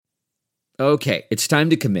Okay, it's time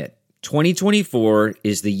to commit. 2024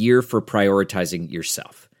 is the year for prioritizing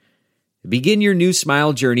yourself. Begin your new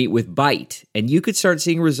smile journey with Byte, and you could start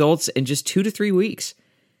seeing results in just 2 to 3 weeks.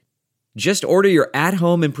 Just order your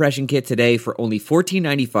at-home impression kit today for only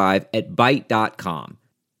 $14.95 at Byte.com.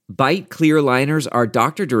 Byte clear liners are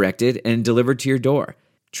doctor-directed and delivered to your door.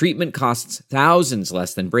 Treatment costs thousands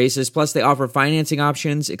less than braces, plus they offer financing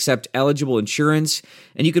options, accept eligible insurance,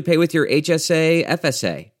 and you could pay with your HSA,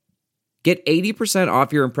 FSA. Get 80%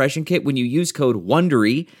 off your impression kit when you use code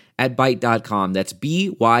WONDERY at Byte.com. That's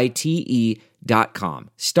BYTE.com.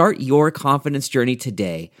 Start your confidence journey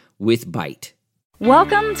today with Byte.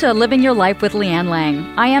 Welcome to Living Your Life with Leanne Lang.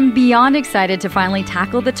 I am beyond excited to finally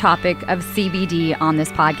tackle the topic of CBD on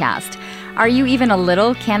this podcast. Are you even a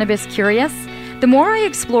little cannabis curious? The more I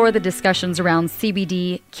explore the discussions around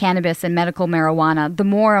CBD, cannabis, and medical marijuana, the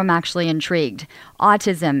more I'm actually intrigued.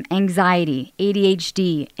 Autism, anxiety,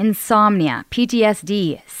 ADHD, insomnia,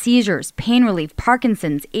 PTSD, seizures, pain relief,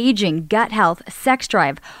 Parkinson's, aging, gut health, sex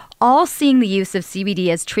drive, all seeing the use of CBD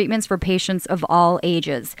as treatments for patients of all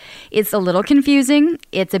ages. It's a little confusing,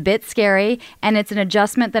 it's a bit scary, and it's an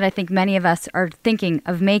adjustment that I think many of us are thinking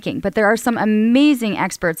of making. But there are some amazing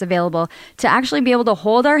experts available to actually be able to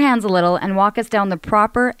hold our hands a little and walk us down the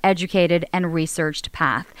proper, educated, and researched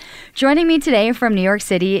path. Joining me today from New York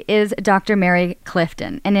City is Dr. Mary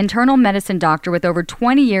Clifton, an internal medicine doctor with over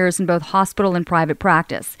 20 years in both hospital and private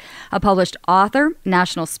practice, a published author,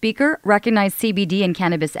 national speaker, recognized CBD and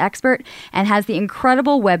cannabis expert, and has the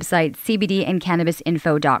incredible website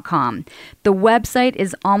cbdandcannabisinfo.com. The website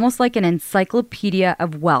is almost like an encyclopedia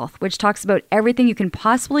of wealth, which talks about everything you can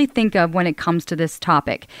possibly think of when it comes to this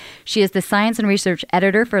topic. She is the science and research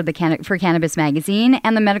editor for Cannabis magazine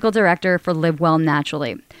and the medical director for Live Well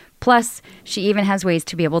Naturally. Plus, she even has ways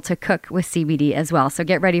to be able to cook with CBD as well. So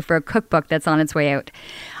get ready for a cookbook that's on its way out.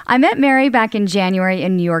 I met Mary back in January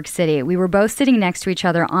in New York City. We were both sitting next to each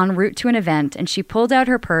other en route to an event, and she pulled out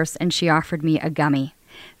her purse and she offered me a gummy.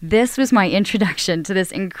 This was my introduction to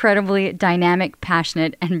this incredibly dynamic,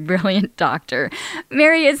 passionate, and brilliant doctor.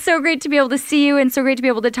 Mary, it's so great to be able to see you and so great to be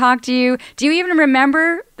able to talk to you. Do you even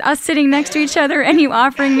remember us sitting next to each other and you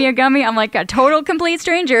offering me a gummy? I'm like a total complete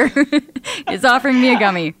stranger is offering me a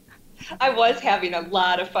gummy. I was having a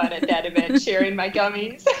lot of fun at that event sharing my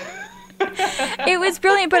gummies. It was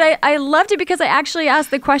brilliant, but I loved it because I actually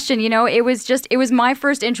asked the question. You know, it was my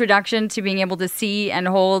first introduction to being able to see and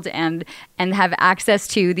hold and have access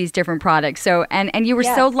to these different products. So and you were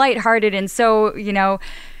so lighthearted and so, you know,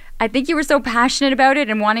 I think you were so passionate about it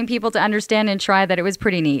and wanting people to understand and try that it was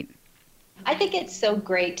pretty neat. I think it's so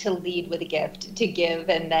great to lead with a gift, to give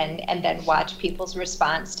and then watch people's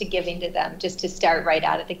response to giving to them, just to start right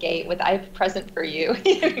out of the gate with, I have a present for you,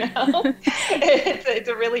 you know? It's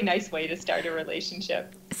a really nice way to start a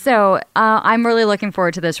relationship. So I'm really looking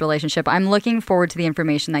forward to this relationship. I'm looking forward to the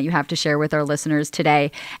information that you have to share with our listeners today.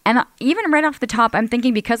 And even right off the top, I'm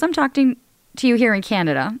thinking because I'm talking to you here in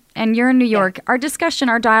Canada and you're in New York, our discussion,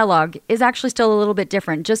 our dialogue is actually still a little bit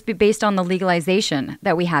different, just based on the legalization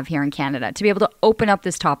that we have here in Canada, to be able to open up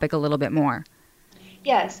this topic a little bit more.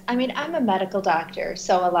 Yes. I mean, I'm a medical doctor,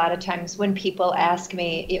 so a lot of times when people ask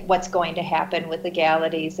me what's going to happen with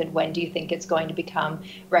legalities and when do you think it's going to become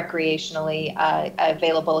recreationally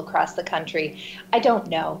available across the country, I don't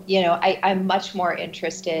know. You know, I'm much more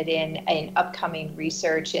interested in upcoming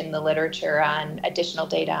research in the literature on additional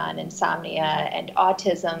data on insomnia and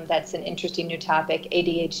autism. That's an interesting new topic,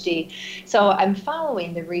 ADHD. So I'm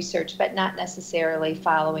following the research, but not necessarily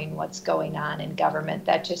following what's going on in government.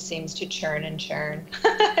 That just seems to churn and churn.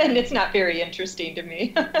 And it's not very interesting to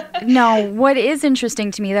me. No, what is interesting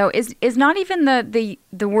to me, though, is not even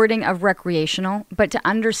the wording of recreational, but to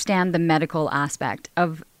understand the medical aspect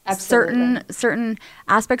of certain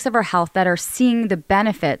aspects of our health that are seeing the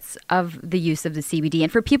benefits of the use of the CBD. And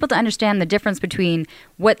for people to understand the difference between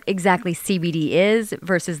what exactly CBD is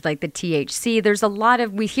versus like the THC, there's a lot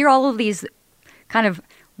of, we hear all of these kind of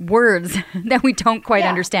words that we don't quite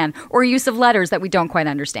understand, or use of letters that we don't quite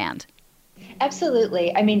understand.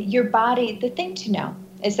 Absolutely. I mean, your body, the thing to know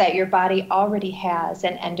is that your body already has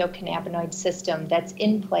an endocannabinoid system that's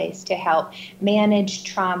in place to help manage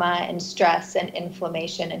trauma and stress and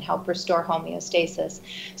inflammation and help restore homeostasis.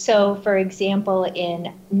 So, for example,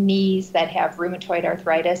 in knees that have rheumatoid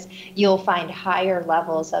arthritis, you'll find higher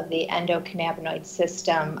levels of the endocannabinoid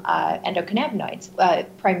system, endocannabinoids,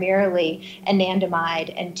 primarily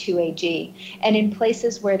anandamide and 2-AG. And in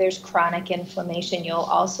places where there's chronic inflammation, you'll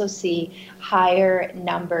also see higher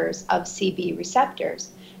numbers of CB receptors.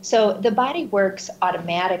 So the body works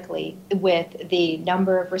automatically with the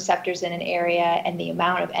number of receptors in an area and the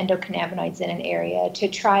amount of endocannabinoids in an area to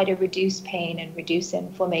try to reduce pain and reduce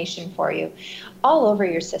inflammation for you all over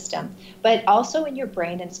your system, but also in your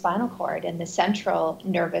brain and spinal cord and the central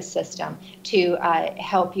nervous system to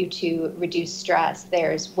help you to reduce stress.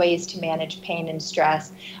 There's ways to manage pain and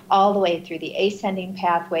stress all the way through the ascending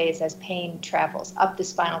pathways as pain travels up the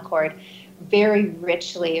spinal cord very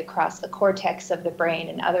richly across the cortex of the brain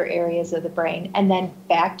and other areas of the brain, and then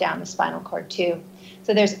back down the spinal cord too.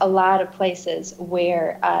 So there's a lot of places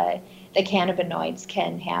where the cannabinoids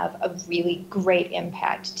can have a really great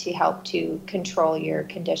impact to help to control your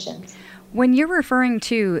conditions. When you're referring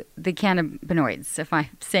to the cannabinoids, if I'm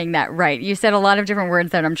saying that right, you said a lot of different words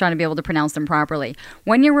that I'm trying to be able to pronounce them properly.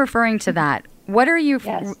 When you're referring to that, what are you,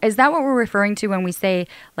 Yes. Is that what we're referring to when we say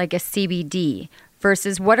like a CBD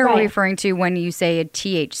versus what are we referring to when you say a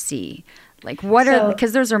THC? Like what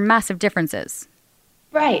because those are massive differences.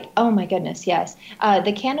 Right. Oh, my goodness. Yes.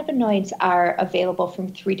 The cannabinoids are available from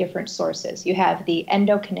three different sources. You have the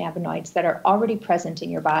endocannabinoids that are already present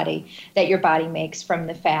in your body, that your body makes from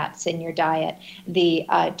the fats in your diet, the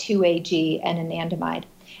 2-AG and anandamide.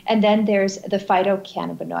 And then there's the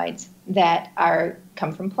phytocannabinoids that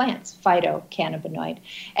come from plants, phytocannabinoid.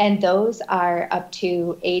 And those are up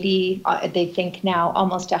to 80, they think now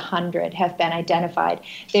almost 100 have been identified.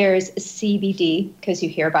 There's CBD, because you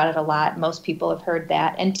hear about it a lot. Most people have heard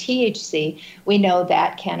that. And THC, we know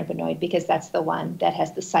that cannabinoid because that's the one that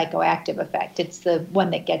has the psychoactive effect. It's the one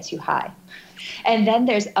that gets you high. And then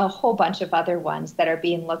there's a whole bunch of other ones that are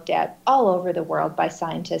being looked at all over the world by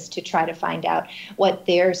scientists to try to find out what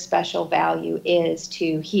their special value is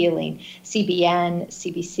to healing. CBN,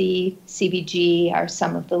 CBC, CBG are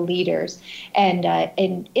some of the leaders. And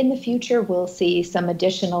in the future, we'll see some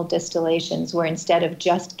additional distillations where instead of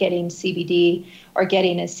just getting CBD or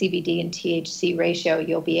getting a CBD and THC ratio,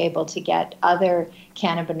 you'll be able to get other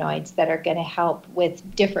cannabinoids that are going to help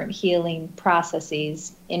with different healing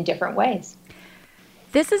processes in different ways.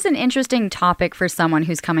 This is an interesting topic for someone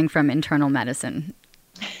who's coming from internal medicine.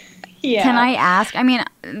 Yeah. Can I ask? I mean,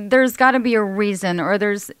 there's got to be a reason, or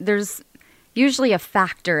there's usually a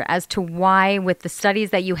factor as to why, with the studies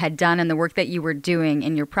that you had done and the work that you were doing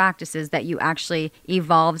in your practices, that you actually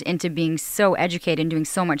evolved into being so educated and doing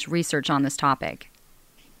so much research on this topic.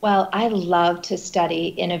 Well, I love to study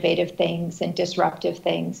innovative things and disruptive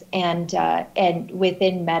things, and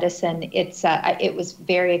within medicine, it was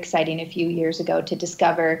very exciting a few years ago to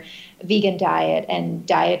discover vegan diet and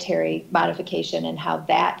dietary modification and how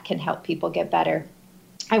that can help people get better.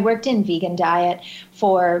 I worked in vegan diet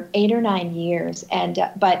for 8 or 9 years,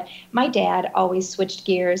 but my dad always switched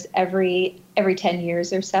gears every 10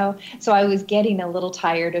 years or so. So I was getting a little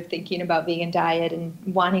tired of thinking about vegan diet and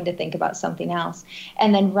wanting to think about something else.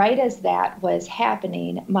 And then right as that was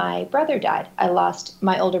happening, my brother died. I lost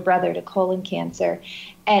my older brother to colon cancer.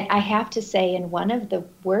 And I have to say, in one of the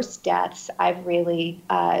worst deaths I've really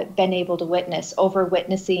been able to witness, over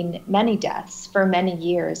witnessing many deaths for many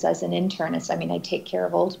years as an internist. I mean, I take care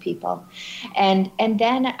of old people. And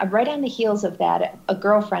then right on the heels of that, a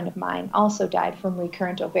girlfriend of mine also died from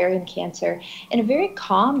recurrent ovarian cancer in a very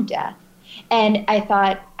calm death. And I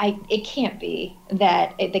thought, it can't be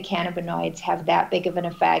that the cannabinoids have that big of an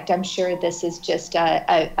effect. I'm sure this is just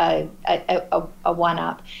a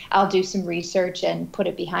one-up. I'll do some research and put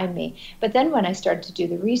it behind me. But then when I started to do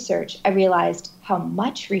the research, I realized how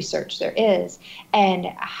much research there is and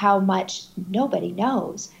how much nobody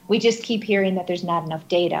knows. We just keep hearing that there's not enough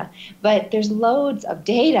data, but there's loads of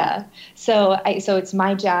data. So it's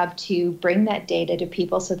my job to bring that data to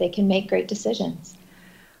people so they can make great decisions.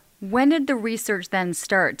 When did the research then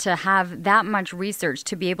start, to have that much research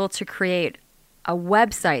to be able to create a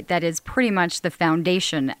website that is pretty much the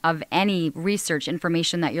foundation of any research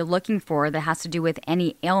information that you're looking for that has to do with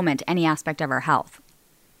any ailment, any aspect of our health?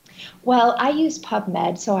 Well, I use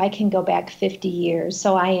PubMed, so I can go back 50 years.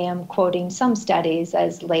 So I am quoting some studies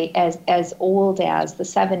as old as the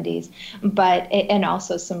 70s, and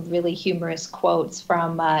also some really humorous quotes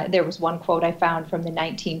from, there was one quote I found from the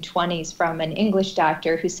 1920s from an English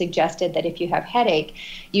doctor who suggested that if you have headache,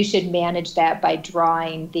 you should manage that by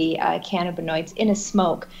drawing the cannabinoids in a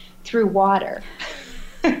smoke through water.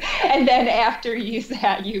 And then after you use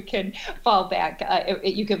that, you can fall back,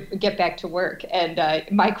 you can get back to work. And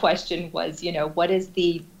my question was, what is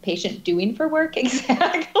the patient doing for work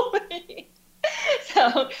exactly?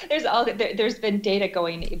 So there's been data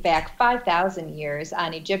going back 5,000 years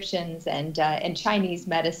on Egyptians and Chinese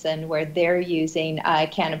medicine where they're using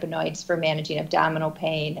cannabinoids for managing abdominal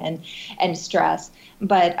pain and stress.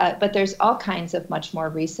 But there's all kinds of much more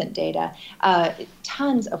recent data.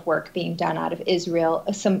 Tons of work being done out of Israel,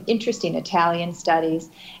 some interesting Italian studies,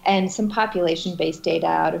 and some population-based data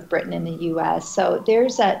out of Britain and the U.S. So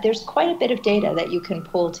there's quite a bit of data that you can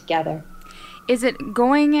pull together. Is it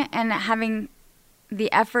going and having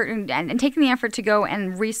the effort and taking the effort to go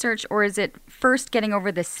and research, or is it first getting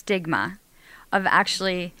over the stigma of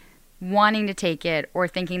actually wanting to take it or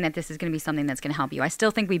thinking that this is going to be something that's going to help you? I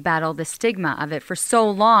still think we battle the stigma of it for so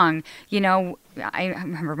long. You know, I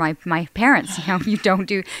remember my parents, you know, you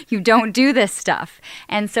don't do this stuff.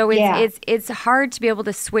 And so it's hard to be able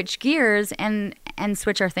to switch gears and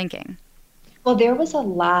switch our thinking. Well, there was a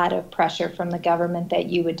lot of pressure from the government that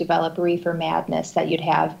you would develop reefer madness, that you'd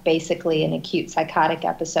have basically an acute psychotic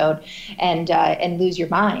episode and lose your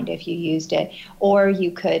mind if you used it, or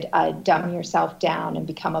you could dumb yourself down and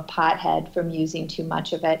become a pothead from using too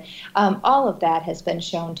much of it. All of that has been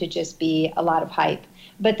shown to just be a lot of hype.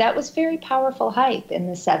 But that was very powerful hype in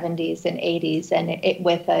the 70s and 80s, and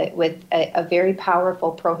with a very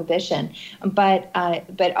powerful prohibition. But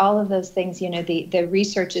all of those things, you know, the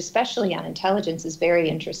research, especially on intelligence, is very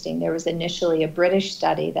interesting. There was initially a British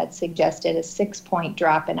study that suggested a 6-point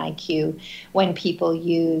drop in IQ when people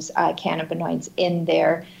use cannabinoids in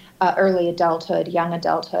their early adulthood, young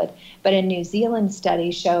adulthood. But a New Zealand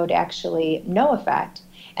study showed actually no effect.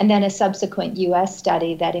 And then a subsequent U.S.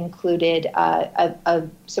 study that included a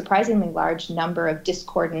surprisingly large number of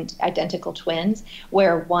discordant identical twins,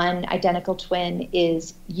 where one identical twin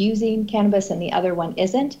is using cannabis and the other one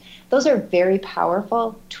isn't. Those are very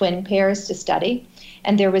powerful twin pairs to study.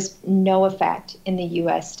 And there was no effect in the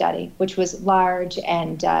U.S. study, which was large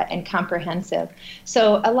and comprehensive.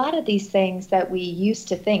 So a lot of these things that we used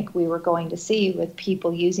to think we were going to see with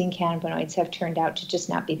people using cannabinoids have turned out to just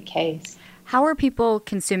not be the case. How are people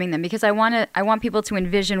consuming them? Because I want people to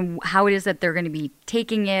envision how it is that they're going to be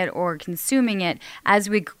taking it or consuming it as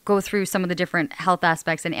we go through some of the different health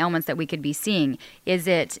aspects and ailments that we could be seeing. Is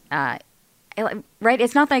it right?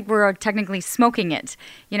 It's not like we're technically smoking it.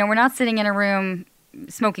 You know, we're not sitting in a room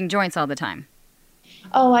smoking joints all the time.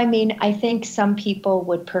 Oh, I mean, I think some people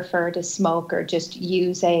would prefer to smoke or just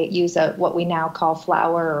use a what we now call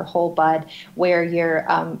flower or whole bud, where you're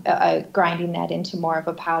grinding that into more of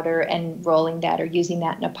a powder and rolling that or using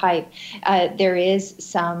that in a pipe. There is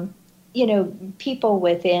some, you know, people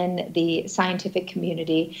within the scientific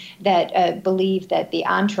community that believe that the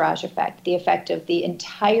entourage effect, the effect of the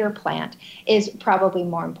entire plant, is probably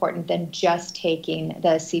more important than just taking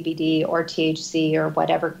the CBD or THC or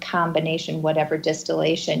whatever combination, whatever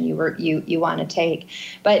distillation you want to take.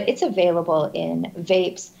 But it's available in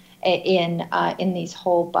vapes, in these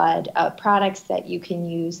whole bud products that you can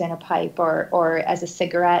use in a pipe or as a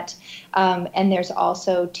cigarette. And there's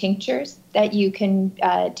also tinctures that you can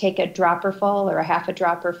take a dropper full or a half a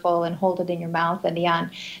dropper full and hold it in your mouth, and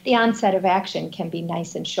the onset of action can be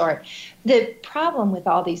nice and short. The problem with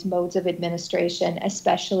all these modes of administration,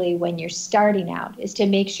 especially when you're starting out, is to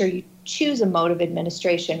make sure you choose a mode of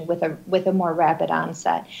administration with a more rapid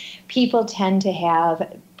onset. People tend to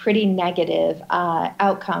have pretty negative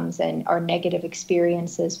outcomes or negative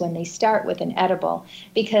experiences when they start with an edible,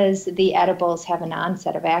 because the edibles have an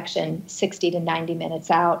onset of action 60 to 90 minutes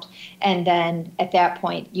out. And then at that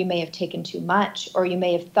point, you may have taken too much, or you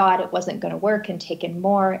may have thought it wasn't going to work and taken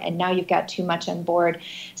more, and now you've got too much on board.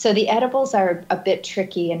 So the edibles are a bit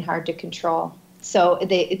tricky and hard to control. So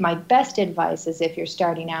my best advice is, if you're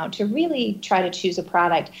starting out, to really try to choose a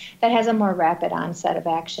product that has a more rapid onset of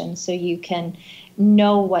action, so you can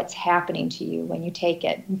know what's happening to you when you take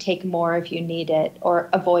it, and take more if you need it, or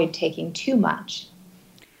avoid taking too much.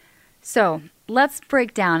 So let's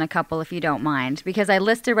break down a couple, if you don't mind, because I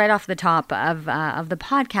listed right off the top of the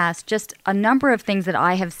podcast just a number of things that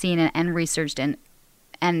I have seen and researched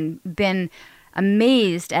and been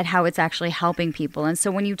amazed at how it's actually helping people. And so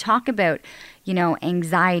when you talk about, you know,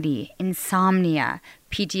 anxiety, insomnia,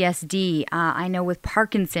 PTSD, I know with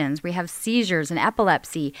Parkinson's, we have seizures and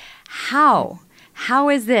epilepsy. How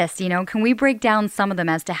is this? You know, can we break down some of them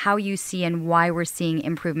as to how you see and why we're seeing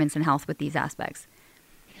improvements in health with these aspects?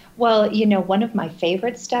 Well, one of my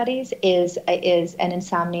favorite studies is an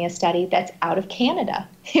insomnia study that's out of Canada.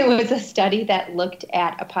 It was a study that looked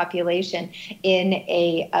at a population in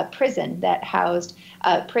a prison that housed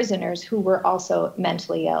prisoners who were also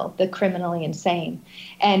mentally ill, the criminally insane.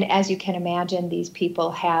 And as you can imagine, these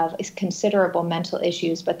people have considerable mental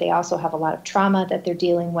issues, but they also have a lot of trauma that they're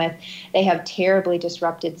dealing with. They have terribly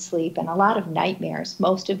disrupted sleep and a lot of nightmares.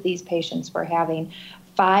 Most of these patients were having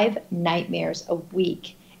 5 nightmares a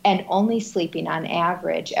week and only sleeping on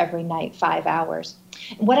average every night 5 hours.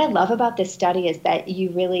 What I love about this study is that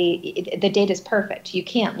the data is perfect. You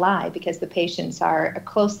can't lie because the patients are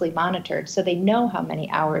closely monitored. So they know how many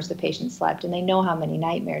hours the patient slept and they know how many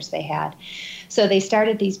nightmares they had. So they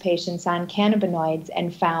started these patients on cannabinoids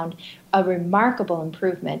and found a remarkable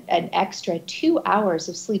improvement, an extra 2 hours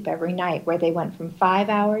of sleep every night, where they went from 5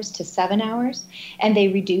 hours to 7 hours, and they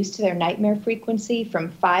reduced their nightmare frequency from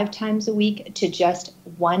 5 times a week to just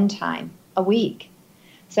 1 time a week.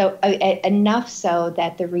 So enough so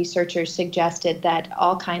that the researchers suggested that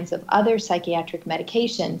all kinds of other psychiatric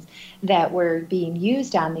medications that were being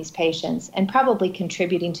used on these patients and probably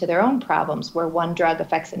contributing to their own problems, where one drug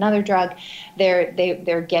affects another drug,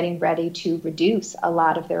 they're getting ready to reduce a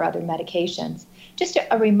lot of their other medications. Just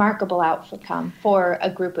a remarkable outcome for a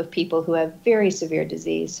group of people who have very severe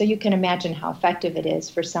disease. So you can imagine how effective it is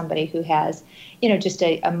for somebody who has, just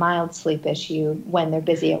a mild sleep issue when they're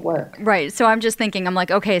busy at work. Right. So I'm just thinking, I'm like,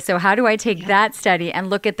 okay, so how do I take that study and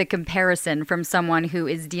look at the comparison from someone who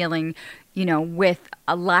is dealing, with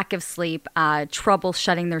a lack of sleep, trouble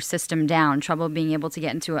shutting their system down, trouble being able to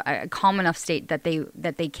get into a calm enough state that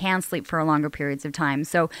they can sleep for longer periods of time.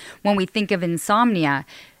 So when we think of insomnia,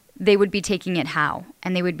 they would be taking it how?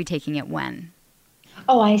 And they would be taking it when?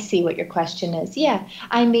 Oh, I see what your question is. Yeah.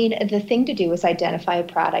 I mean, the thing to do is identify a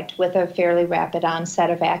product with a fairly rapid onset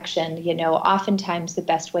of action. Oftentimes the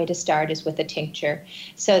best way to start is with a tincture.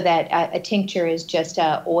 So that a tincture is just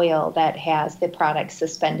oil that has the product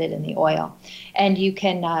suspended in the oil. And you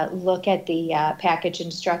can look at the package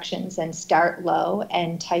instructions and start low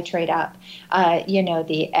and titrate up.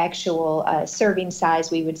 The actual serving size,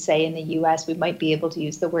 we would say in the U.S., we might be able to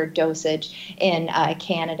use the word dosage. In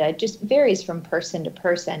Canada, just varies from person to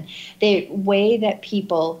person. The way that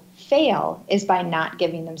people fail is by not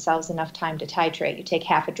giving themselves enough time to titrate. You take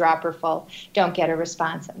half a dropper full, don't get a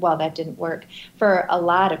response. Well, that didn't work. For a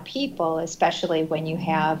lot of people, especially when you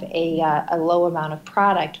have a low amount of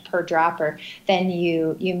product per dropper, then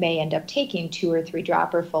you may end up taking 2 or 3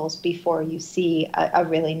 dropperfuls before you see a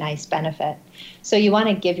really nice benefit. So you want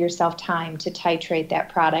to give yourself time to titrate that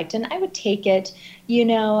product. And I would take it,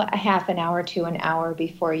 a half an hour to an hour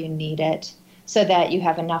before you need it, so that you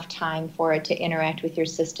have enough time for it to interact with your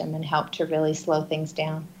system and help to really slow things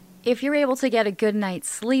down. If you're able to get a good night's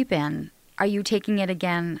sleep in, are you taking it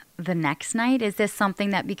again the next night? Is this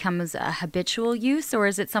something that becomes a habitual use, or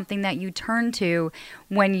is it something that you turn to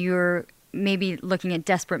when you're maybe looking at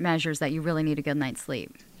desperate measures that you really need a good night's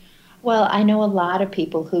sleep? Well, I know a lot of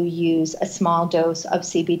people who use a small dose of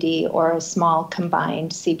CBD or a small combined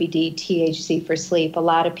CBD THC for sleep. A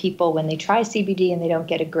lot of people, when they try CBD and they don't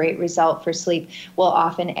get a great result for sleep, will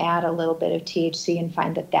often add a little bit of THC and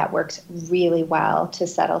find that works really well to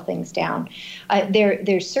settle things down.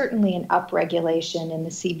 There's certainly an upregulation in the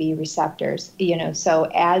CB receptors. So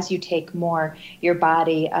as you take more, your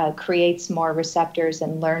body creates more receptors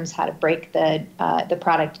and learns how to break the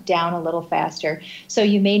product down a little faster. So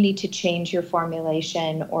you may need to change your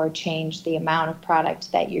formulation or change the amount of product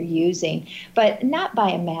that you're using, but not by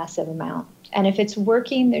a massive amount. And if it's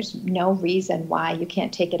working, there's no reason why you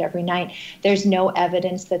can't take it every night. There's no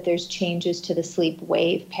evidence that there's changes to the sleep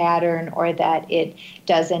wave pattern or that it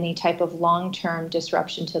does any type of long-term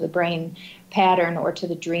disruption to the brain pattern or to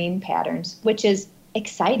the dream patterns, which is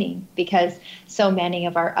exciting because so many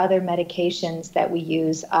of our other medications that we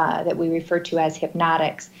use, that we refer to as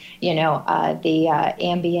hypnotics, the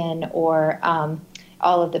Ambien or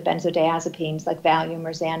all of the benzodiazepines like Valium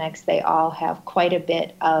or Xanax, they all have quite a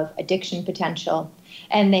bit of addiction potential,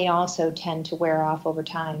 and they also tend to wear off over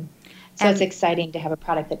time. So it's exciting to have a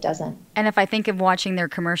product that doesn't. And if I think of watching their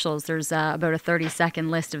commercials, there's about a 30-second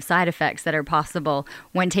list of side effects that are possible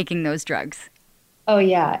when taking those drugs. Oh,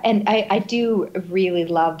 yeah. And I do really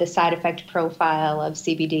love the side effect profile of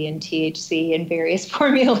CBD and THC in various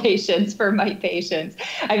formulations for my patients.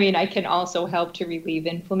 I mean, I can also help to relieve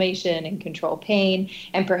inflammation and control pain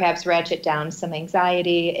and perhaps ratchet down some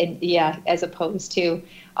anxiety. And as opposed to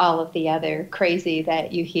all of the other crazy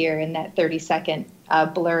that you hear in that 30-second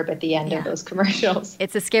blurb at the end of those commercials.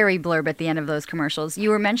 It's a scary blurb at the end of those commercials.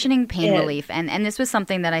 You were mentioning pain relief, and this was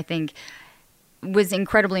something that I think was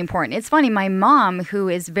incredibly important. It's funny, my mom, who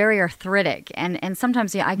is very arthritic, and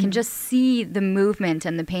sometimes I can just see the movement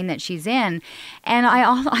and the pain that she's in. And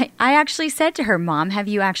I actually said to her, Mom, have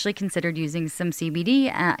you actually considered using some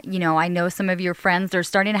CBD? I know some of your friends are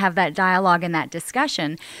starting to have that dialogue and that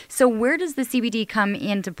discussion. So where does the CBD come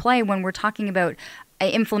into play when we're talking about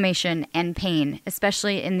inflammation and pain,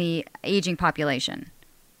 especially in the aging population?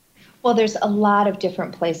 Well, there's a lot of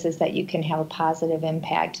different places that you can have a positive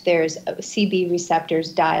impact. There's CB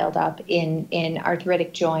receptors dialed up in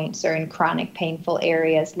arthritic joints or in chronic painful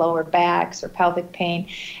areas, lower backs or pelvic pain.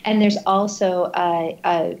 And there's also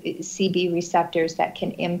CB receptors that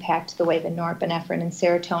can impact the way the norepinephrine and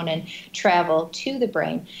serotonin travel to the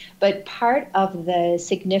brain. But part of the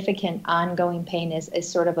significant ongoing pain is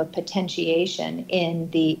sort of a potentiation in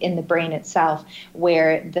the brain itself,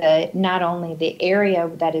 where not only the area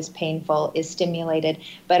that is painful is stimulated,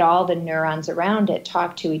 but all the neurons around it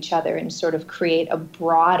talk to each other and sort of create a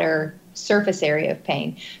broader surface area of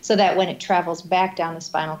pain, so that when it travels back down the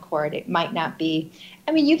spinal cord, it might not be.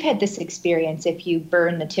 I mean, you've had this experience. If you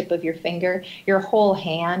burn the tip of your finger, your whole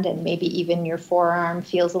hand and maybe even your forearm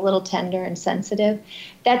feels a little tender and sensitive.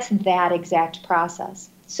 That's that exact process.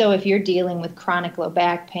 So if you're dealing with chronic low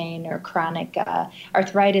back pain or chronic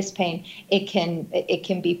arthritis pain, it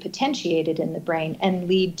can be potentiated in the brain and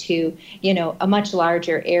lead to, a much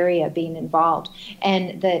larger area being involved.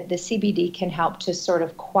 And the CBD can help to sort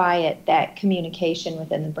of quiet that communication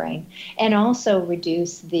within the brain, and also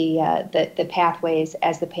reduce the pathways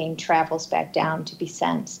as the pain travels back down to be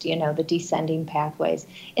sensed, the descending pathways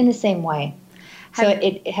in the same way. So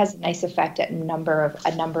it has a nice effect at a number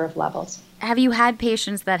of levels. Have you had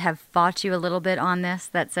patients that have fought you a little bit on this,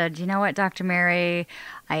 that said, you know what, Dr. Mary,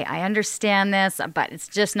 I understand this, but it's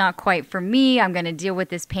just not quite for me. I'm going to deal with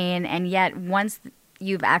this pain. And yet once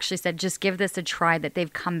you've actually said, just give this a try, that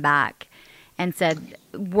they've come back and said,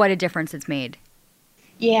 what a difference it's made?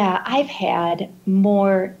 Yeah, I've had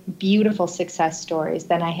more beautiful success stories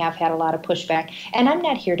than I have had a lot of pushback. And I'm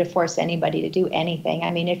not here to force anybody to do anything.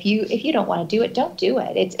 I mean, if you don't want to do it, don't do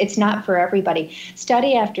it. It's not for everybody.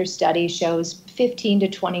 Study after study shows 15 to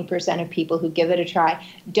 20% of people who give it a try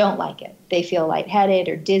don't like it. They feel lightheaded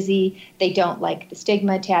or dizzy. They don't like the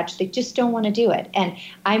stigma attached. They just don't want to do it. And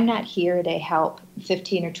I'm not here to help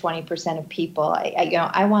 15 or 20% of people.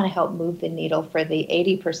 I want to help move the needle for the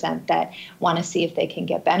 80% that want to see if they can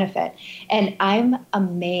get benefit. And I'm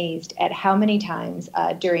amazed at how many times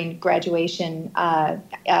during graduation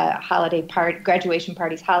graduation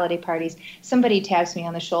parties, holiday parties, somebody taps me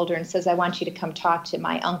on the shoulder and says, I want you to come talk to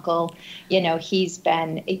my uncle. He's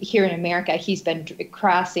been here in America. He's been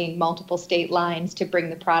crossing multiple state lines to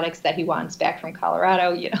bring the products that he wants back from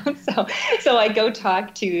Colorado. So I go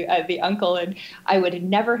talk to the uncle, and I would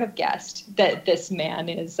never have guessed that this man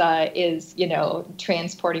is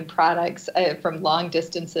transporting products from long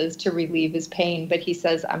distances to relieve his pain. But he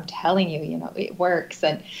says, I'm telling you, it works.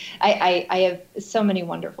 And I have so many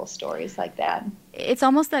wonderful stories like that. It's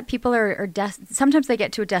almost that people are sometimes they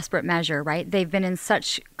get to a desperate measure, right? They've been in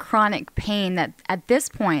such chronic pain that at this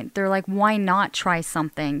point they're like, why not try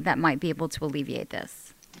something that might be able to alleviate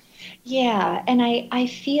this? Yeah, and I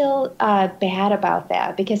feel bad about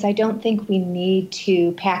that, because I don't think we need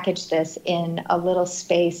to package this in a little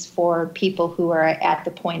space for people who are at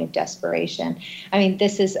the point of desperation. I mean,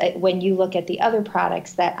 this is when you look at the other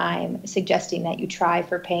products that I'm suggesting that you try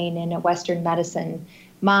for pain in a Western medicine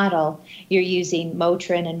model, you're using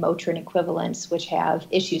Motrin and Motrin equivalents, which have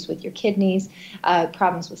issues with your kidneys,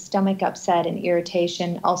 problems with stomach upset and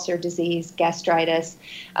irritation, ulcer disease, gastritis.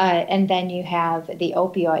 And then you have the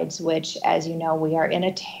opioids, which, as you know, we are in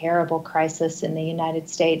a terrible crisis in the United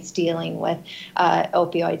States dealing with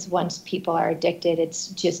opioids. Once people are addicted, it's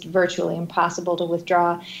just virtually impossible to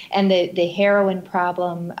withdraw. And the heroin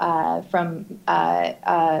problem from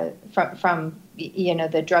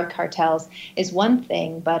the drug cartels is one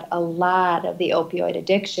thing, but a lot of the opioid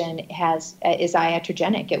addiction is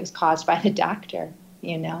iatrogenic. It was caused by the doctor,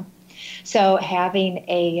 So having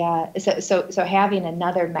having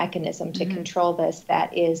another mechanism to control this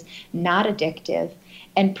that is not addictive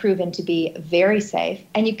and proven to be very safe,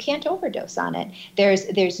 and you can't overdose on it.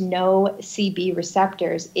 There's no CB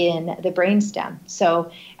receptors in the brainstem,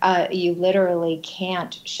 so you literally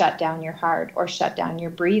can't shut down your heart or shut down your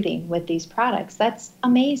breathing with these products. That's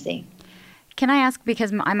amazing. Can I ask,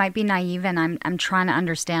 because I might be naive and I'm trying to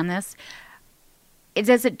understand this,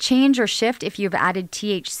 does it change or shift if you've added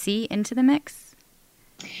THC into the mix?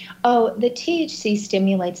 Oh, the THC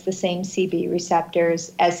stimulates the same CB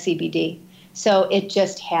receptors as CBD. So it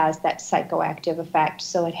just has that psychoactive effect.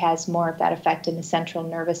 So it has more of that effect in the central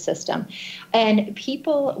nervous system. And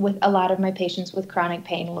people with a lot of my patients with chronic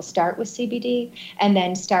pain will start with CBD and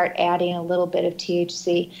then start adding a little bit of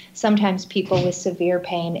THC. Sometimes people with severe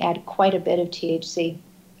pain add quite a bit of THC.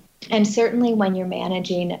 And certainly when you're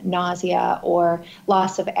managing nausea or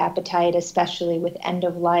loss of appetite, especially with end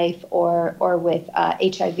of life or with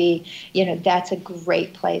HIV, that's a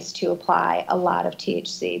great place to apply a lot of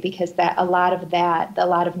THC, because a lot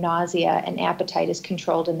of nausea and appetite is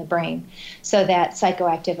controlled in the brain. So that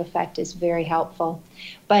psychoactive effect is very helpful.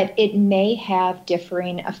 But it may have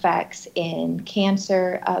differing effects in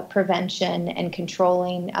cancer prevention and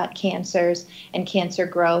controlling cancers and cancer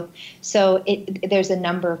growth. So there's a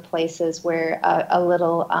number of places where a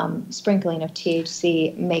little sprinkling of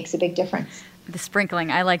THC makes a big difference. The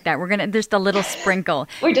sprinkling, I like that. We're gonna just a little sprinkle.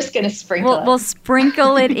 We're just gonna sprinkle it. We'll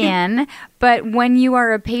sprinkle it in. But when you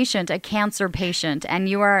are a cancer patient, and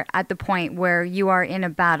you are at the point where you are in a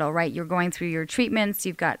battle, right? You're going through your treatments,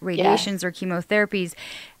 you've got radiations or chemotherapies.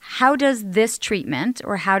 How does this treatment,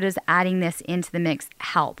 or how does adding this into the mix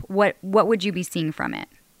help? What would you be seeing from it?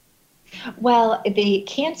 Well, the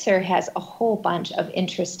cancer has a whole bunch of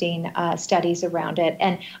interesting studies around it,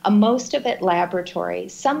 and most of it laboratory,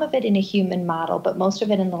 some of it in a human model, but most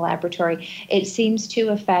of it in the laboratory. It seems to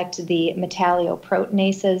affect the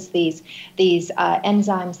metalloproteinases, these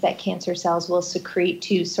enzymes that cancer cells will secrete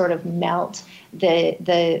to sort of melt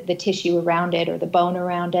the tissue around it or the bone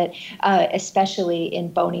around it, especially in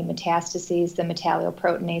bony metastases. The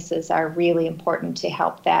metalloproteinases are really important to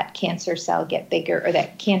help that cancer cell get bigger, or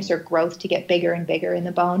that cancer growth to get bigger and bigger in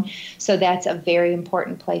the bone. So that's a very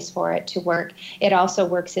important place for it to work. It also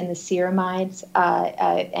works in the ceramides,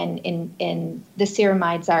 and in the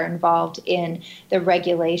ceramides are involved in the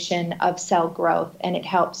regulation of cell growth, and it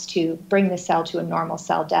helps to bring the cell to a normal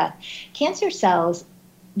cell death. Cancer cells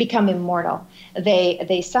become immortal.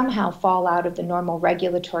 They somehow fall out of the normal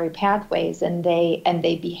regulatory pathways, and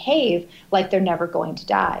they behave like they're never going to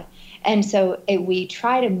die. And so we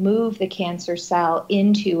try to move the cancer cell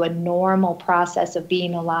into a normal process of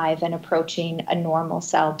being alive and approaching a normal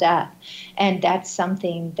cell death. And that's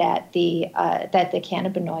something that the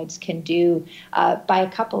cannabinoids can do by a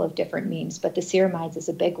couple of different means, but the ceramides is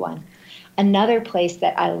a big one. Another place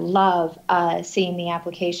that I love seeing the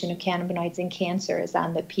application of cannabinoids in cancer is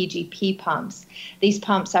on the PGP pumps. These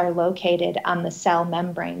pumps are located on the cell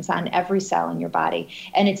membranes, on every cell in your body,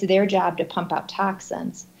 and it's their job to pump out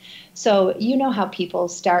toxins. So you know how people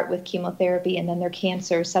start with chemotherapy and then their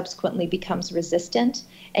cancer subsequently becomes resistant,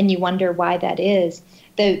 and you wonder why that is.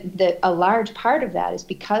 A large part of that is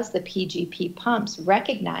because the PGP pumps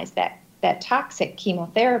recognize that toxic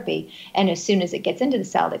chemotherapy, and as soon as it gets into the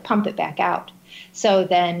cell, they pump it back out. So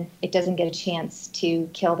then it doesn't get a chance to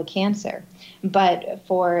kill the cancer. But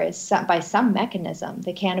by some mechanism,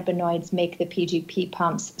 the cannabinoids make the PGP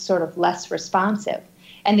pumps sort of less responsive,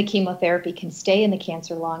 and the chemotherapy can stay in the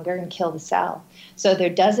cancer longer and kill the cell. So there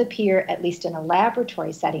does appear, at least in a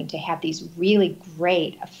laboratory setting, to have these really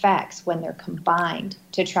great effects when they're combined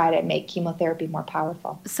to try to make chemotherapy more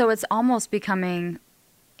powerful. So it's almost becoming,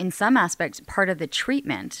 in some aspects, part of the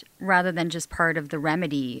treatment rather than just part of the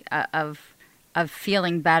remedy of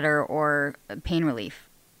feeling better or pain relief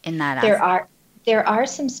in that aspect. There are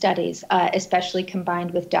some studies, especially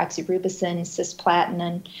combined with doxorubicin,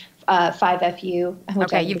 cisplatin, 5-FU.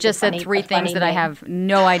 Okay, you've just said three things that I have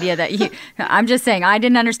no idea that you... I'm just saying, I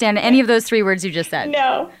didn't understand any of those three words you just said.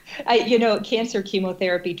 No. Cancer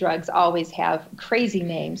chemotherapy drugs always have crazy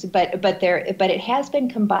names, but it has been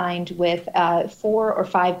combined with 4 or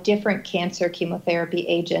 5 different cancer chemotherapy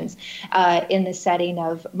agents in the setting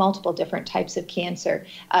of multiple different types of cancer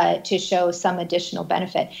to show some additional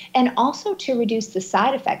benefit, and also to reduce the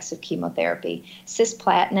side effects of chemotherapy.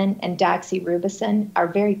 Cisplatin and doxorubicin are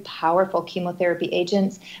very powerful chemotherapy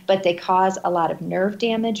agents, but they cause a lot of nerve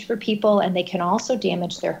damage for people, and they can also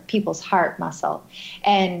damage people's heart muscle.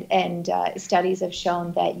 And studies have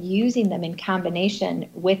shown that using them in combination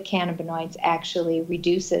with cannabinoids actually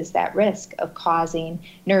reduces that risk of causing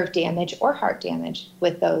nerve damage or heart damage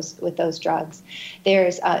with those drugs.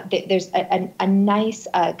 There's a nice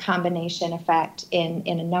combination effect in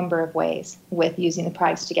a number of ways with using the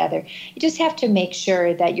products together. You just have to make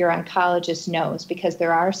sure that your oncologist knows, because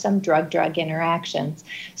there are some drug-drug interactions.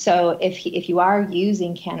 So if you are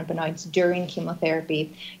using cannabinoids during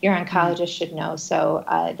chemotherapy, your oncologist should know, so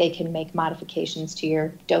they can make modifications to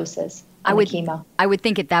your doses on the chemo. I would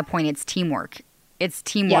think at that point it's teamwork. It's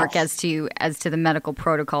teamwork, yes, as to the medical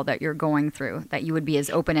protocol that you're going through, that you would be as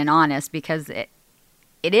open and honest, because it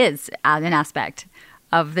is an aspect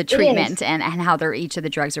of the treatment and how each of the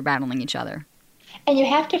drugs are battling each other. And you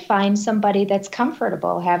have to find somebody that's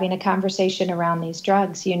comfortable having a conversation around these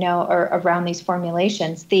drugs, or around these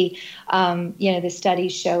formulations. The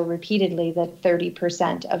studies show repeatedly that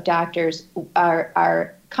 30% of doctors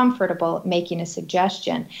are comfortable making a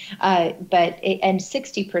suggestion, and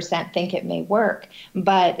 60% think it may work,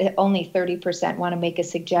 but only 30% want to make a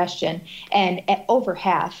suggestion, and over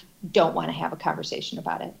half don't want to have a conversation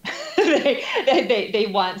about it. They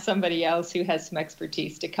want somebody else who has some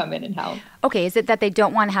expertise to come in and help. Okay, is it that they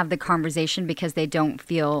don't want to have the conversation because they don't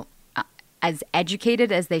feel as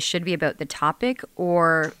educated as they should be about the topic,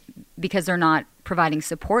 or because they're not providing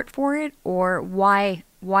support for it, or why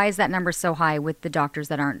is that number so high with the doctors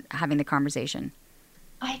that aren't having the conversation?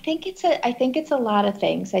 I think it's a lot of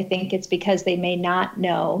things. I think it's because they may not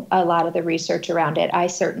know a lot of the research around it. I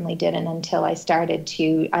certainly didn't until I started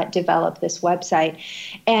to develop this website,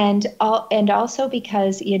 and also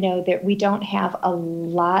because that we don't have a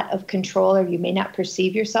lot of control, or you may not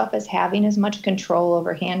perceive yourself as having as much control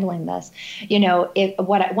over handling this.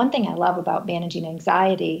 One thing I love about managing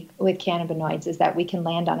anxiety with cannabinoids is that we can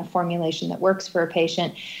land on a formulation that works for a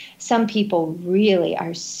patient. Some people really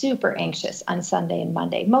are super anxious on Sunday and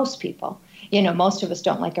Monday. Most people, most of us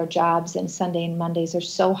don't like our jobs, and Sunday and Mondays are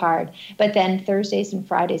so hard. But then Thursdays and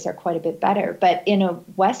Fridays are quite a bit better. But in a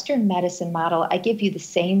Western medicine model, I give you the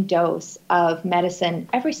same dose of medicine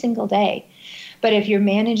every single day. But if you're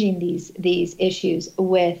managing these issues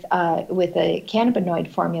with the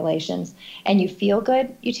cannabinoid formulations and you feel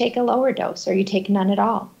good, you take a lower dose or you take none at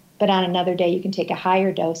all. But on another day, you can take a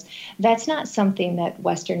higher dose. That's not something that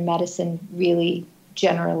Western medicine really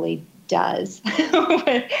generally does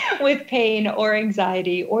with pain or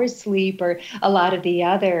anxiety or sleep or a lot of the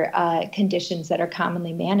other conditions that are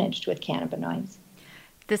commonly managed with cannabinoids.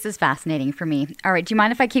 This is fascinating for me. All right, do you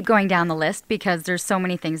mind if I keep going down the list, because there's so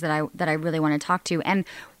many things that I really want to talk to? And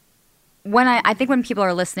when I think when people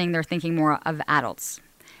are listening, they're thinking more of adults.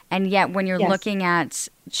 And yet when you're looking at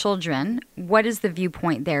children, what is the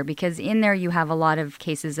viewpoint there? Because in there you have a lot of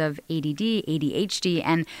cases of ADD, ADHD,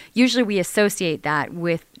 and usually we associate that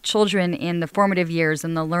with children in the formative years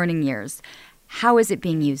and the learning years. How is it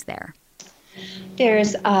being used there?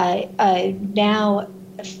 There's now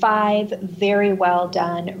 5 very well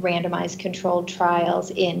done randomized controlled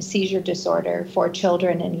trials in seizure disorder for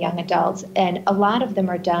children and young adults. And a lot of them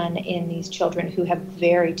are done in these children who have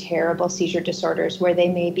very terrible seizure disorders, where they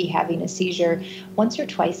may be having a seizure once or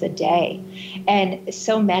twice a day. And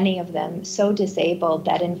so many of them so disabled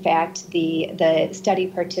that, in fact, the study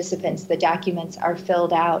participants, the documents are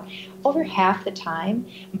filled out over half the time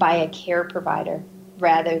by a care provider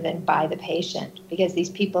rather than by the patient, because these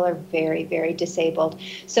people are very, very disabled.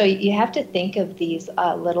 So you have to think of these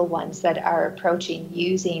little ones that are approaching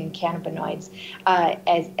using cannabinoids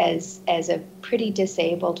as a pretty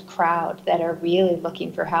disabled crowd that are really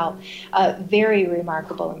looking for help. Very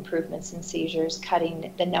remarkable improvements in seizures,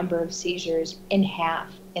 cutting the number of seizures in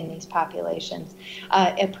half in these populations,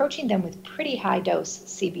 approaching them with pretty high dose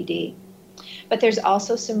CBD. But there's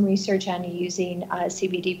also some research on using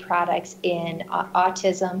CBD products in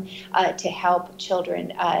autism to help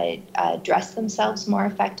children dress themselves more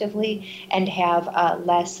effectively and have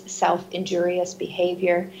less self-injurious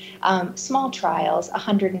behavior. Small trials,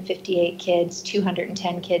 158 kids,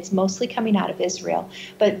 210 kids, mostly coming out of Israel,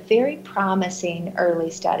 but very promising early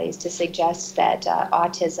studies to suggest that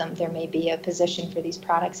autism, there may be a position for these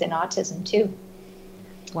products in autism too.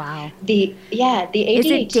 Wow. The ADHD is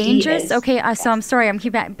it dangerous? Is, okay, so I'm sorry, I'm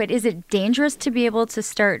keeping back, but is it dangerous to be able to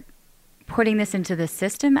start putting this into the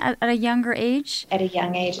system at a younger age? At a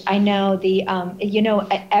young age, I know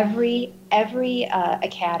every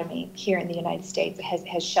academy here in the United States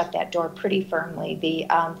has shut that door pretty firmly. The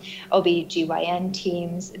OB/GYN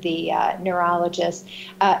teams, the neurologists,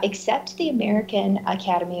 except the American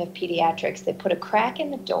Academy of Pediatrics. They put a crack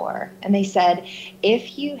in the door and they said,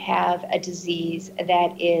 if you have a disease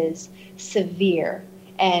that is severe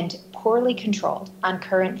and poorly controlled on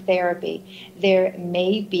current therapy, there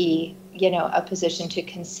may be a position to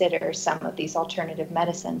consider some of these alternative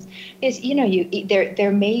medicines. Is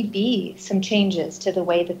there may be some changes to the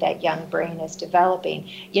way that young brain is developing.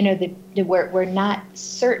 We're not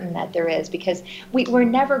certain that there is, because we're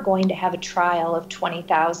never going to have a trial of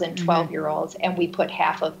 20,000 12-year-olds and we put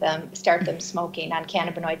half of them, start them smoking on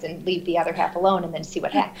cannabinoids and leave the other half alone and then see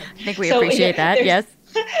what happens. I think we appreciate that, yes.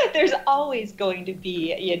 There's always going to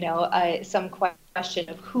be, some question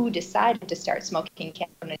of who decided to start smoking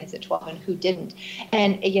cannabinoids at 12 and who didn't.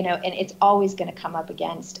 And it's always going to come up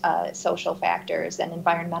against social factors and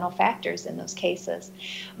environmental factors in those cases.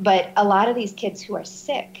 But a lot of these kids who are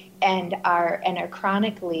sick and are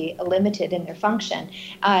chronically limited in their function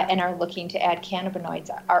and are looking to add cannabinoids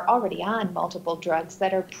are already on multiple drugs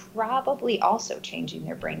that are probably also changing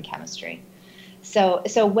their brain chemistry. So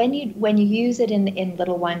when you use it in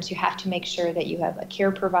little ones, you have to make sure that you have a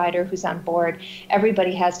care provider who's on board.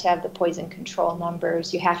 Everybody has to have the poison control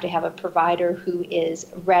numbers. You have to have a provider who is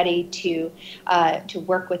ready to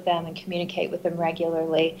work with them and communicate with them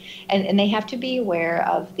regularly. And they have to be aware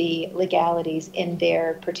of the legalities in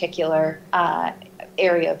their particular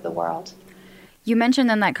area of the world. You mentioned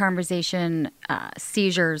in that conversation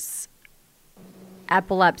seizures,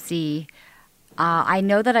 epilepsy. I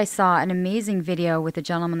know that I saw an amazing video with a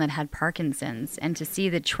gentleman that had Parkinson's, and to see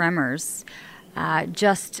the tremors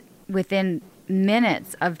just within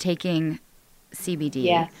minutes of taking CBD.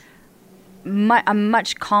 Yes. A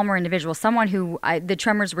much calmer individual, someone who the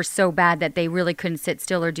tremors were so bad that they really couldn't sit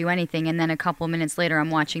still or do anything, and then a couple of minutes later I'm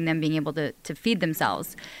watching them being able to feed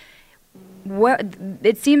themselves.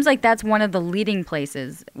 It seems like that's one of the leading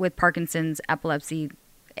places with Parkinson's, epilepsy,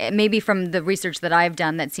 maybe from the research that I've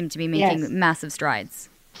done, that seem to be making massive strides.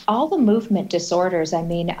 All the movement disorders. I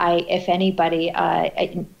mean, if anybody's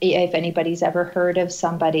ever heard of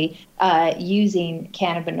somebody using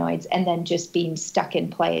cannabinoids and then just being stuck in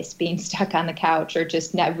place, being stuck on the couch, or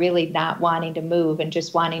just not wanting to move and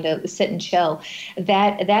just wanting to sit and chill,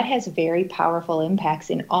 that has very powerful impacts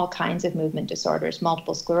in all kinds of movement disorders,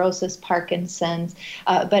 multiple sclerosis, Parkinson's,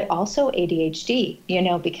 but also ADHD.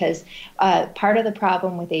 Because part of the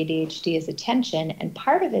problem with ADHD is attention, and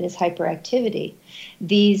part of it is hyperactivity.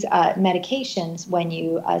 These medications, when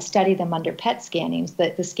you study them under PET scannings,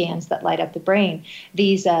 the scans that light up the brain,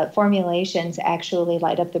 these formulations actually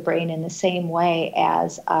light up the brain in the same way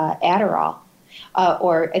as Adderall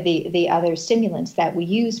or the other stimulants that we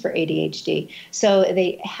use for ADHD. So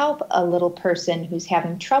they help a little person who's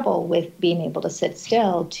having trouble with being able to sit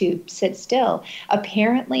still to sit still,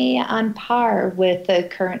 apparently on par with the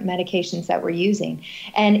current medications that we're using.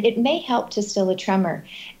 And it may help to still a tremor.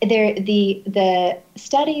 The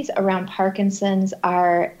studies around Parkinson's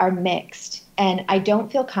are mixed. And I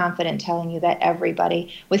don't feel confident telling you that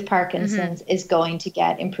everybody with Parkinson's is going to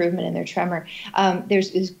get improvement in their tremor.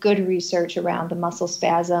 There's good research around the muscle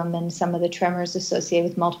spasm and some of the tremors associated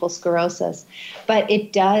with multiple sclerosis. But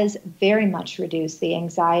it does very much reduce the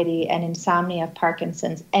anxiety and insomnia of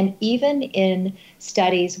Parkinson's. And even in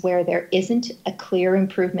studies where there isn't a clear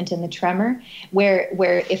improvement in the tremor, where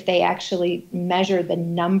if they actually measure the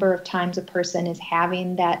number of times a person is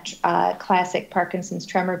having that classic Parkinson's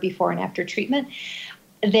tremor before and after treatment,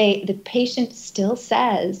 the patient still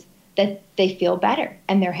says that they feel better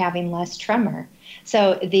and they're having less tremor.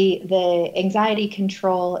 So the anxiety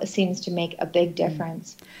control seems to make a big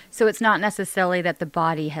difference. So it's not necessarily that the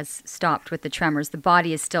body has stopped with the tremors. The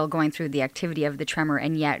body is still going through the activity of the tremor,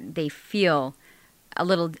 and yet they feel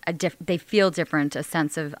they feel different, a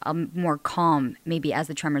sense of more calm maybe as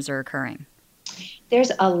the tremors are occurring.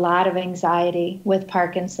 There's a lot of anxiety with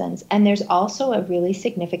Parkinson's, and there's also a really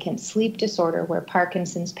significant sleep disorder where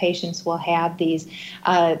Parkinson's patients will have these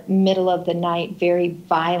middle of the night, very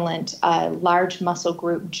violent, large muscle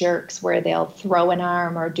group jerks where they'll throw an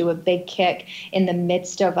arm or do a big kick in the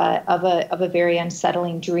midst of a very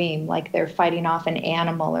unsettling dream, like they're fighting off an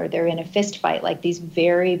animal or they're in a fist fight, like these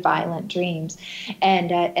very violent dreams.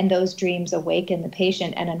 And those dreams awaken the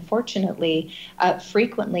patient and unfortunately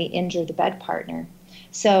frequently injure the bed partner.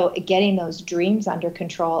 So getting those dreams under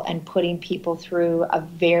control and putting people through a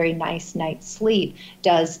very nice night's sleep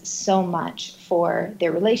does so much for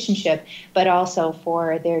their relationship, but also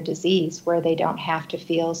for their disease, where they don't have to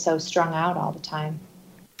feel so strung out all the time.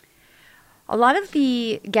 A lot of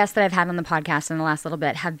the guests that I've had on the podcast in the last little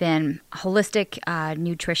bit have been holistic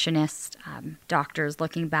nutritionists, doctors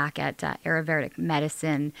looking back at Ayurvedic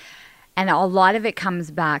medicine, and a lot of it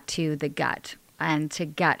comes back to the gut and to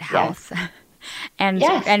gut health. Yes.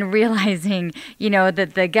 And realizing,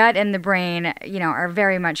 that the gut and the brain, are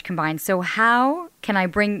very much combined. So how can I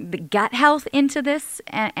bring the gut health into this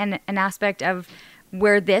and an aspect of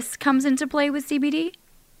where this comes into play with CBD?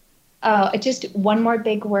 Just one more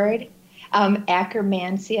big word,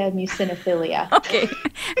 Akkermansia mucinophilia. Okay.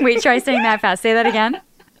 Wait, try saying that fast. Say that again.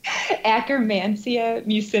 Akkermansia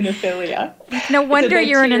mucinophilia. No wonder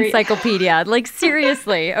you're an encyclopedia. Like,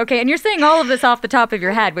 seriously. Okay, and you're saying all of this off the top of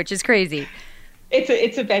your head, which is crazy.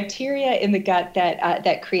 It's a bacteria in the gut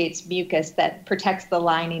that creates mucus that protects the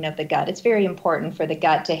lining of the gut. It's very important for the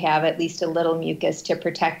gut to have at least a little mucus to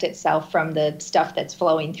protect itself from the stuff that's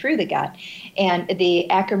flowing through the gut. And the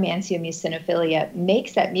Akkermansia muciniphila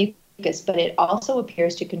makes that mucus, but it also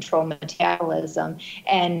appears to control metabolism,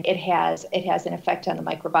 and it has an effect on the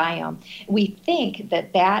microbiome. We think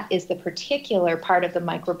that is the particular part of the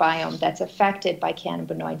microbiome that's affected by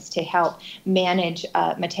cannabinoids to help manage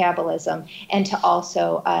metabolism and to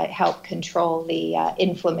also help control the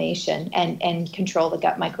inflammation and control the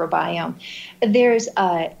gut microbiome.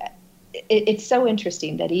 It's so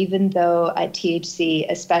interesting that even though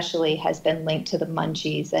THC especially has been linked to the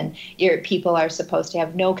munchies and people are supposed to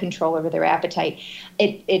have no control over their appetite,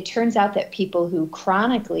 it turns out that people who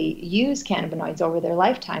chronically use cannabinoids over their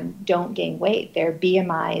lifetime don't gain weight. Their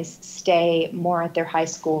BMIs stay more at their high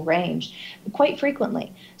school range quite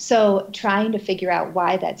frequently. So trying to figure out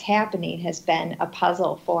why that's happening has been a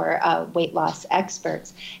puzzle for weight loss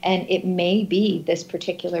experts. And it may be this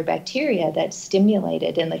particular bacteria that's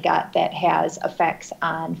stimulated in the gut that has effects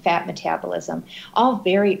on fat metabolism. All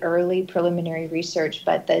very early preliminary research,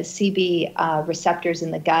 but the CB receptors in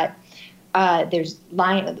the gut, there's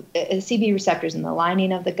CB receptors in the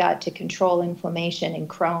lining of the gut to control inflammation in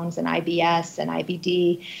Crohn's and IBS and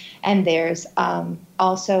IBD. And there's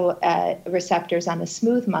also receptors on the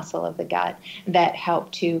smooth muscle of the gut that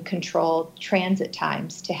help to control transit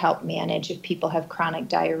times to help manage if people have chronic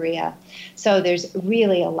diarrhea. So there's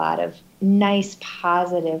really a lot of nice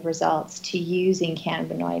positive results to using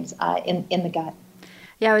cannabinoids in the gut.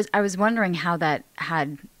 Yeah, I was wondering how that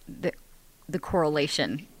had the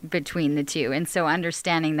correlation between the two. And so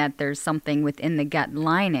understanding that there's something within the gut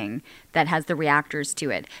lining that has the reactors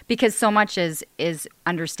to it, because so much is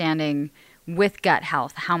understanding with gut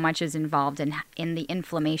health, how much is involved in the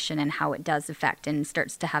inflammation and how it does affect and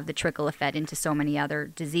starts to have the trickle effect into so many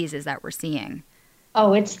other diseases that we're seeing.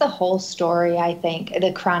 Oh, it's the whole story, I think.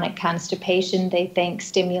 The chronic constipation, they think,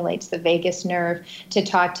 stimulates the vagus nerve to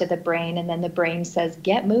talk to the brain, and then the brain says,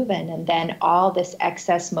 get moving, and then all this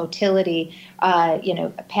excess motility,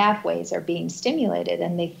 pathways are being stimulated,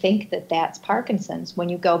 and they think that that's Parkinson's. When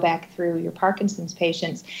you go back through your Parkinson's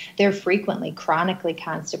patients, they're frequently chronically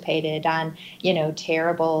constipated on,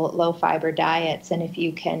 terrible low-fiber diets, and if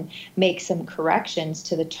you can make some corrections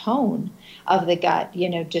to the tone of the gut,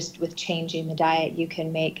 just with changing the diet, you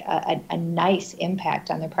can make a nice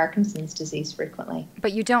impact on their Parkinson's disease frequently.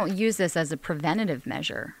 But you don't use this as a preventative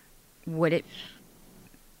measure. Would it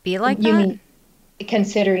be like that? You mean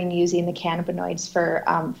considering using the cannabinoids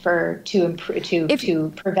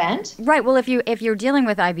to prevent? Right. Well, if you're dealing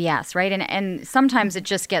with IBS, right, and sometimes it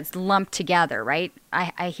just gets lumped together, right?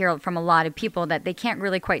 I hear from a lot of people that they can't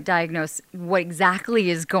really quite diagnose what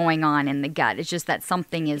exactly is going on in the gut. It's just that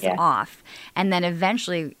something is off, and then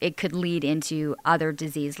eventually it could lead into other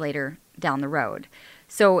disease later down the road.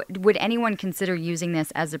 So, would anyone consider using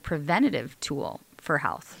this as a preventative tool for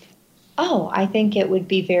health? Oh, I think it would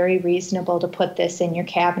be very reasonable to put this in your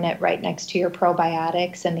cabinet right next to your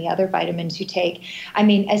probiotics and the other vitamins you take. I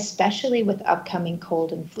mean, especially with upcoming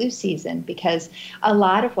cold and flu season, because a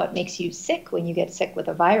lot of what makes you sick when you get sick with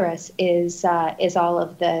a virus is all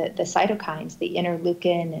of the cytokines, the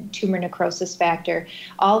interleukin and tumor necrosis factor,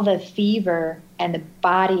 all the fever and the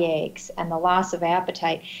body aches and the loss of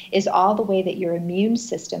appetite is all the way that your immune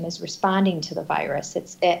system is responding to the virus.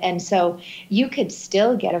 And so you could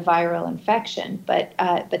still get a viral infection, but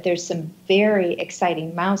there's some very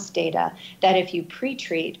exciting mouse data that if you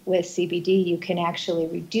pre-treat with CBD, you can actually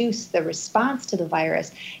reduce the response to the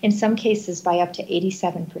virus, in some cases by up to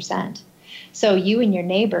 87%. So you and your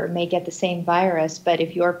neighbor may get the same virus, but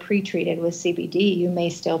if you're pre-treated with CBD, you may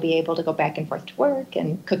still be able to go back and forth to work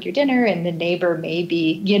and cook your dinner, and the neighbor may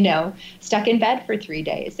be, stuck in bed for 3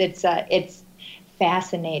 days. It's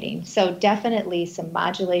fascinating. So definitely some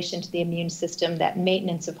modulation to the immune system, that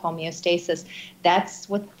maintenance of homeostasis. That's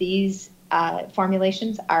what these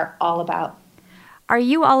formulations are all about. Are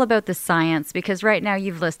you all about the science? Because right now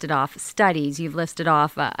you've listed off studies, you've listed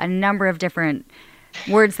off a number of different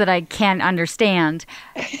words that I can't understand.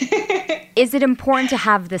 Is it important to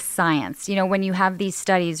have the science? When you have these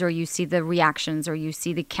studies or you see the reactions or you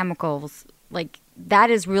see the chemicals, like that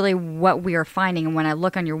is really what we are finding. And when I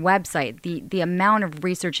look on your website, the amount of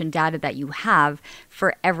research and data that you have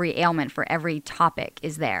for every ailment, for every topic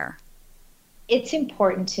is there. It's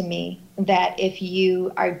important to me that if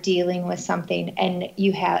you are dealing with something and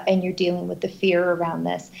you're dealing with the fear around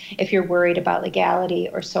this, if you're worried about legality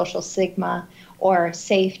or social stigma or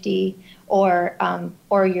safety, or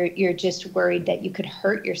you're just worried that you could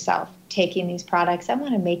hurt yourself taking these products, I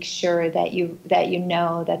want to make sure that you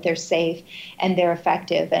know that they're safe and they're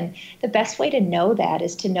effective. And the best way to know that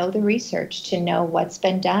is to know the research, to know what's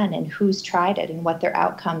been done and who's tried it and what their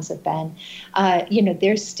outcomes have been.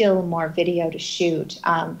 There's still more video to shoot.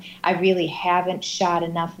 I really haven't shot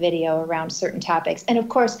enough video around certain topics. And of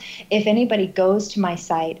course, if anybody goes to my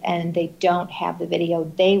site and they don't have the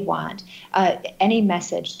video they want, any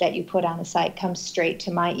message that you put on the site comes straight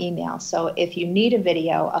to my email. So if you need a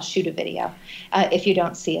video, I'll shoot a video if you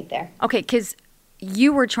don't see it there. Okay, because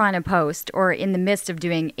you were trying to post or in the midst of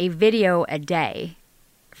doing a video a day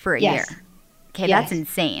for a year. Okay, yes. That's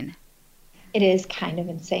insane. It is kind of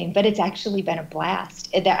insane, but it's actually been a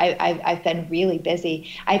blast. I've been really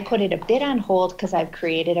busy. I put it a bit on hold because I've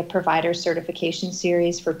created a provider certification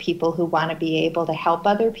series for people who want to be able to help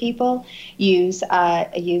other people use the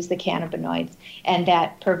cannabinoids. And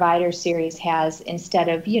that provider series has, instead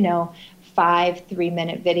of, 5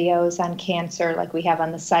 3-minute videos on cancer like we have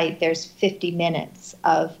on the site, there's 50 minutes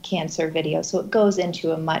of cancer videos. So it goes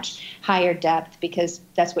into a much higher depth because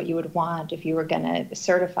that's what you would want if you were going to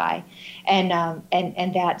certify. And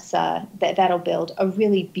that'll build a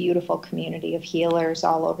really beautiful community of healers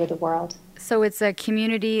all over the world. So it's a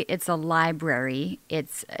community, it's a library,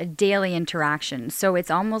 it's a daily interaction. So it's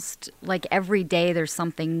almost like every day there's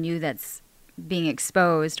something new that's being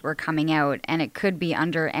exposed or coming out, and it could be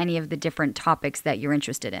under any of the different topics that you're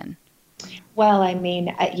interested in. Well, I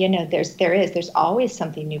mean, there's always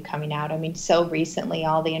something new coming out. I mean, so recently,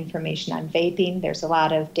 all the information on vaping, there's a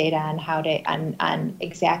lot of data on on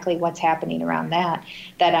exactly what's happening around that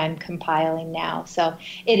I'm compiling now. So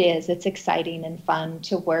it's exciting and fun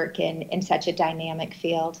to work in such a dynamic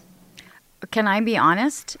field. Can I be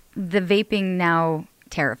honest? The vaping now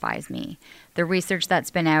terrifies me. The research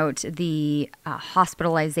that's been out, the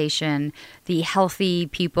hospitalization, the healthy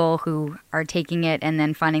people who are taking it and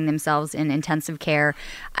then finding themselves in intensive care.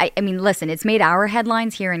 I mean, listen, it's made our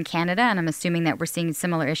headlines here in Canada, and I'm assuming that we're seeing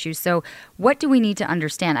similar issues. So what do we need to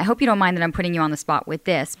understand? I hope you don't mind that I'm putting you on the spot with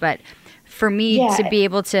this, but for me to be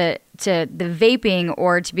able to the vaping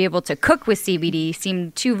or to be able to cook with CBD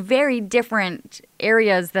seem two very different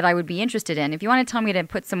areas that I would be interested in. If you want to tell me to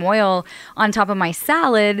put some oil on top of my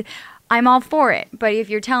salad, I'm all for it. But if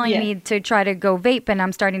you're telling me to try to go vape, and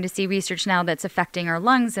I'm starting to see research now that's affecting our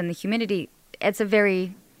lungs and the humidity, it's a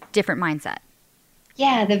very different mindset.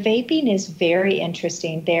 Yeah, the vaping is very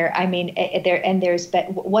interesting there. I mean,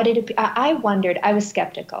 I wondered, I was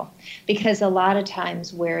skeptical because a lot of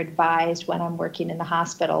times we're advised when I'm working in the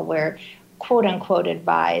hospital, we're quote unquote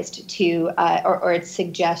advised to, or it's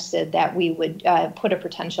suggested that we would put a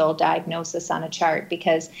potential diagnosis on a chart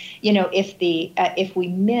because, if we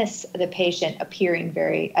miss the patient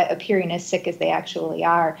appearing as sick as they actually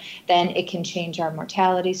are, then it can change our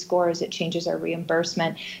mortality scores. It changes our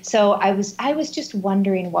reimbursement. So I was just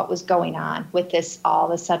wondering what was going on with this, all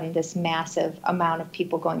of a sudden, this massive amount of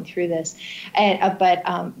people going through this.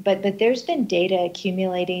 But there's been data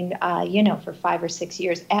accumulating, for 5 or 6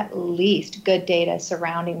 years at least. Good data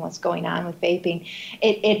surrounding what's going on with vaping.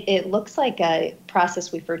 It looks like a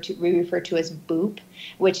process we refer to as BOOP,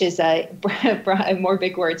 which is more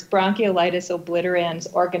big words, bronchiolitis obliterans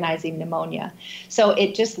organizing pneumonia. So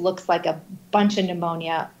it just looks like a bunch of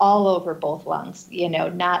pneumonia all over both lungs,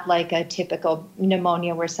 not like a typical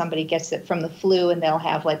pneumonia where somebody gets it from the flu and they'll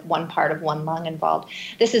have like one part of one lung involved.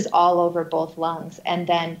 This is all over both lungs. And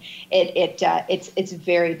then it's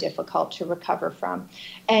very difficult to recover from.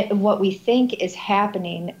 And what we think is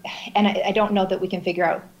happening, and I don't know that we can figure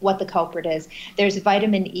out what the culprit is. There's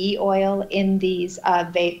vitamin E oil in these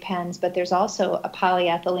vape pens, but there's also a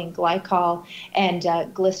polyethylene glycol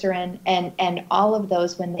and glycerin, and all of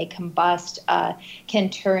those, when they combust, can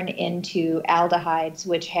turn into aldehydes,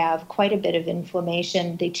 which have quite a bit of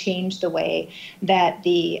inflammation. They change the way that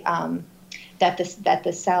the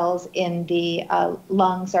cells in the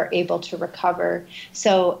lungs are able to recover.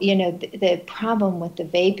 So, the problem with the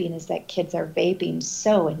vaping is that kids are vaping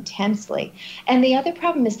so intensely. And the other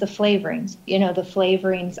problem is the flavorings. The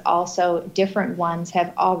flavorings also, different ones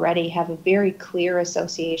already have a very clear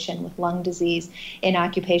association with lung disease in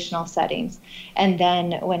occupational settings. And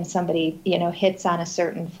then when somebody, hits on a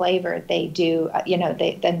certain flavor, they do,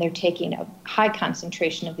 then they're taking a high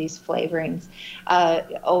concentration of these flavorings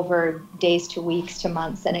over days to weeks to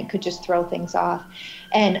months, and it could just throw things off.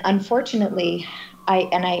 And unfortunately,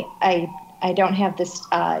 I don't have this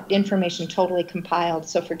information totally compiled,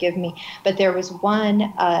 so forgive me, but there was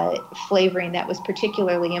one flavoring that was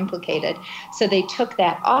particularly implicated. So they took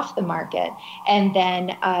that off the market, and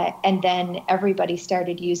then everybody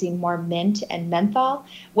started using more mint and menthol,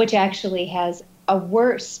 which actually has a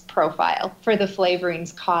worse profile for the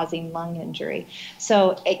flavorings causing lung injury.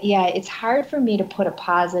 So yeah, it's hard for me to put a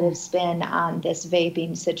positive spin on this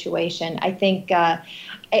vaping situation. I think, and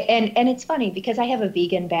it's funny because I have a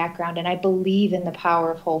vegan background and I believe in the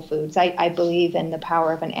power of whole foods. I believe in the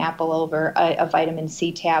power of an apple over a vitamin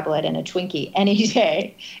C tablet and a Twinkie any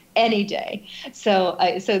day. Any day. So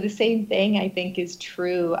the same thing I think is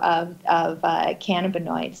true of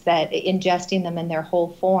cannabinoids, that ingesting them in their whole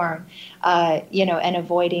form, and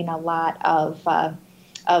avoiding a lot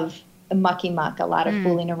of mucky muck, a lot of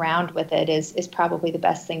fooling around with it is probably the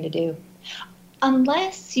best thing to do.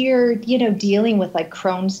 Unless you're, dealing with like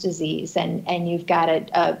Crohn's disease and you've got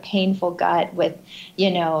a painful gut with,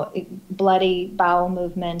 bloody bowel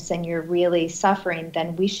movements and you're really suffering,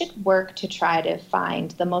 then we should work to try to find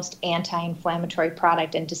the most anti-inflammatory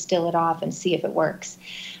product and distill it off and see if it works.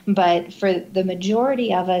 But for the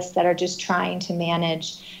majority of us that are just trying to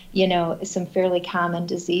manage, some fairly common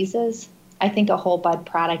diseases, I think a whole bud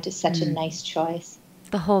product is such a nice choice.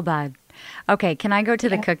 The whole bud. Okay, can I go to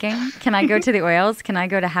the cooking? Can I go to the oils? Can I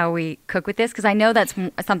go to how we cook with this? Because I know that's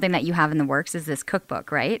something that you have in the works, is this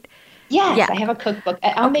cookbook, right? Yes, yeah. I have a cookbook.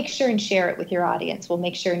 I'll make sure and share it with your audience. We'll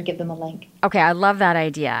make sure and give them a link. Okay, I love that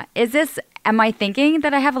idea. Am I thinking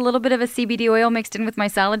that I have a little bit of a CBD oil mixed in with my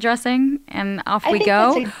salad dressing and off we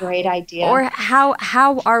go? I think that's a great idea. Or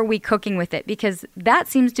how are we cooking with it? Because that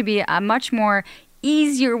seems to be a much more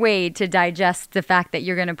easier way to digest the fact that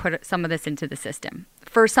you're going to put some of this into the system.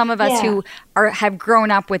 For some of us who have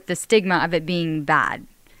grown up with the stigma of it being bad,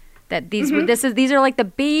 that these are like the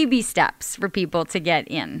baby steps for people to get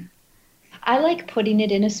in. I like putting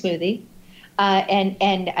it in a smoothie.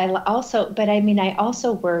 And I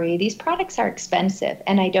also worry these products are expensive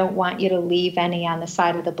and I don't want you to leave any on the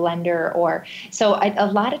side of the blender a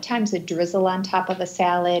lot of times a drizzle on top of a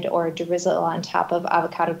salad or a drizzle on top of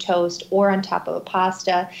avocado toast or on top of a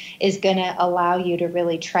pasta is going to allow you to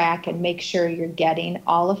really track and make sure you're getting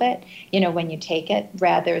all of it, when you take it,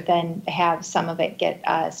 rather than have some of it get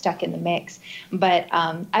stuck in the mix. But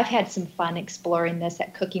I've had some fun exploring this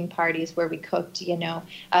at cooking parties where we cooked,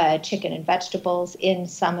 chicken and vegetables in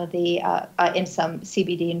some of the in some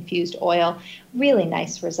CBD infused oil. Really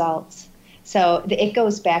nice results. So it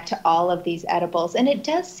goes back to all of these edibles, and it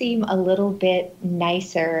does seem a little bit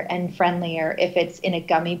nicer and friendlier if it's in a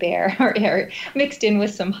gummy bear or mixed in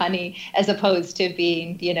with some honey, as opposed to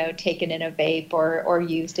being, taken in a vape or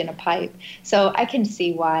used in a pipe. So I can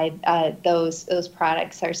see why those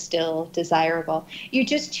products are still desirable. You're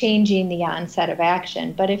just changing the onset of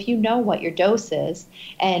action. But if you know what your dose is,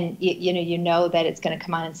 and you know that it's going to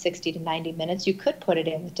come on in 60 to 90 minutes, you could put it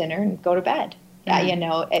in with dinner and go to bed.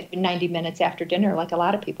 At 90 minutes after dinner, like a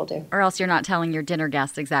lot of people do. Or else you're not telling your dinner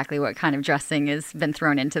guests exactly what kind of dressing has been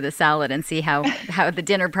thrown into the salad and see how the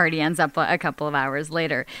dinner party ends up a couple of hours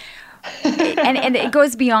later. and it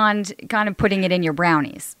goes beyond kind of putting it in your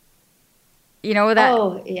brownies.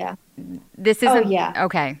 Oh, yeah. This isn't... Oh, yeah.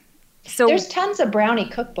 Okay. So there's tons of brownie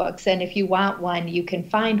cookbooks, and if you want one, you can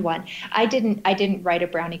find one. I didn't write a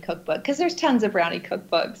brownie cookbook because there's tons of brownie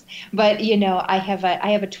cookbooks. But I have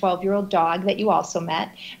a 12-year-old dog that you also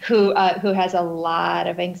met who has a lot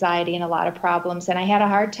of anxiety and a lot of problems, and I had a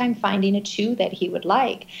hard time finding a chew that he would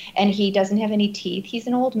like. And he doesn't have any teeth. He's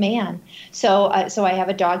an old man, so I have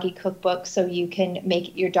a doggy cookbook so you can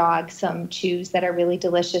make your dog some chews that are really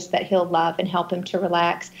delicious that he'll love and help him to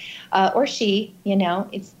relax, or she.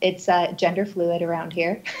 It's gender fluid around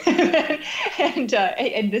here, and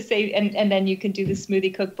the same, and then you can do the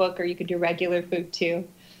smoothie cookbook, or you can do regular food too.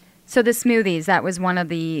 So the smoothies, that was one of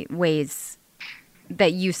the ways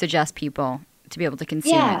that you suggest people to be able to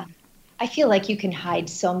consume it. I feel like you can hide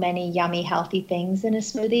so many yummy, healthy things in a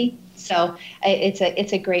smoothie. So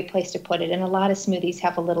it's a great place to put it. And a lot of smoothies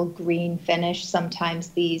have a little green finish.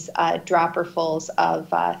 Sometimes these dropperfuls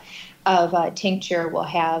of tincture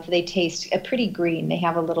they taste pretty green. They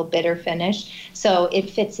have a little bitter finish. So it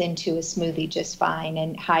fits into a smoothie just fine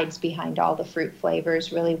and hides behind all the fruit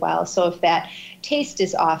flavors really well. So if that taste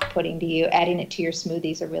is off-putting to you, adding it to your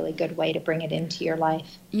smoothie is a really good way to bring it into your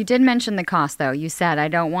life. You did mention the cost, though. You said, I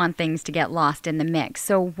don't want things to get lost in the mix.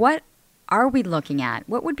 So what are we looking at?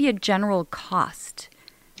 What would be a general cost?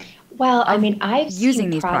 Well, I've using seen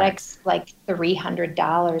these products like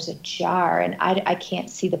 $300 a jar, and I can't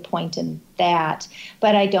see the point in that.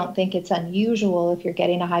 But I don't think it's unusual if you're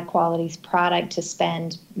getting a high quality product to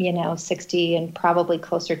spend, $60 and probably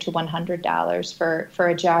closer to $100 for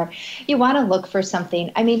a jar. You want to look for something.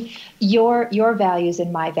 I mean, your values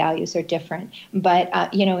and my values are different, but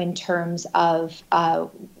in terms of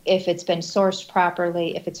if it's been sourced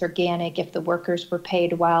properly, if it's organic, if the workers were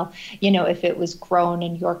paid well, if it was grown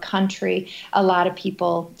in your country.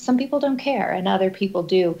 Some people don't care and other people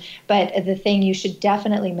do. But the thing you should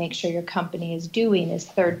definitely make sure your company is doing is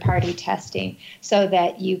third-party testing so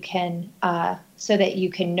that you can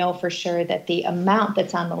know for sure that the amount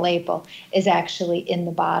that's on the label is actually in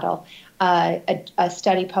the bottle. A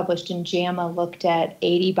study published in JAMA looked at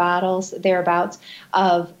 80 bottles, thereabouts,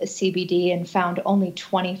 of CBD and found only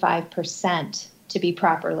 25% to be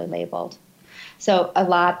properly labeled. So a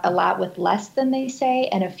lot with less than they say,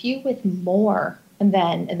 and a few with more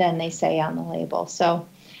than they say on the label. So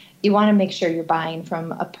you want to make sure you're buying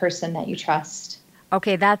from a person that you trust.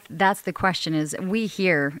 Okay, that's the question. Is we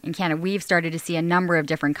here in Canada, we've started to see a number of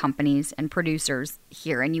different companies and producers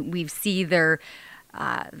here, and we see their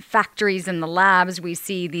factories in the labs. We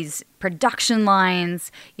see these production lines,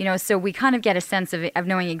 so we kind of get a sense of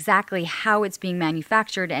knowing exactly how it's being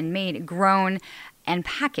manufactured and made, grown, and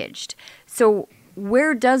packaged. So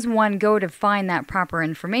where does one go to find that proper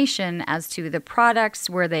information as to the products,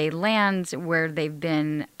 where they land, where they've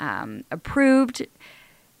been approved?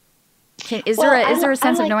 Is there a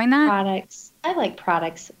sense of knowing that? I like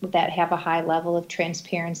products that have a high level of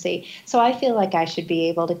transparency. So I feel like I should be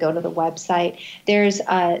able to go to the website. There's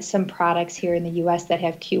some products here in the U.S. that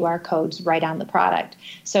have QR codes right on the product.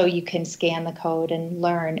 So you can scan the code and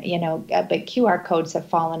learn, but QR codes have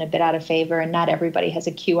fallen a bit out of favor and not everybody has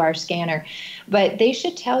a QR scanner. But they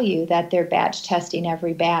should tell you that they're batch testing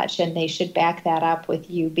every batch, and they should back that up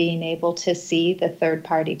with you being able to see the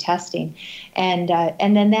third-party testing. And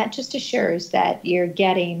then that just assures that you're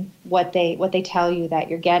getting what they tell you that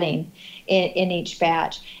you're getting in each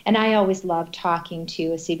batch. And I always love talking to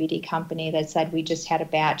a CBD company that said we just had a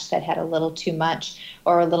batch that had a little too much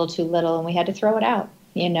or a little too little, and we had to throw it out.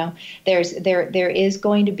 There is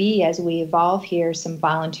going to be, as we evolve here, some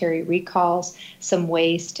voluntary recalls, some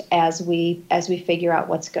waste as we figure out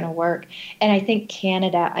what's going to work. And I think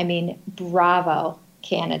Canada, bravo,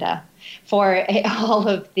 Canada, for all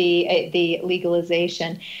of the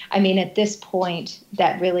legalization. At this point,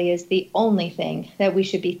 that really is the only thing that we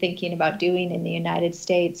should be thinking about doing in the United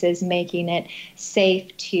States, is making it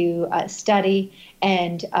safe to study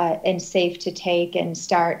and safe to take, and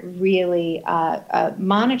start really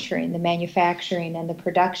monitoring the manufacturing and the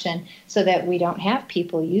production so that we don't have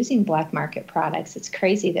people using black market products. It's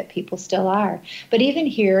crazy that people still are. But even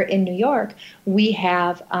here in New York, we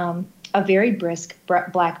have a very brisk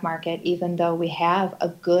black market, even though we have a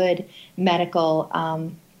good medical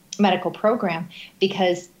program,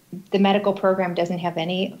 because the medical program doesn't have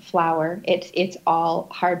any flour. It's all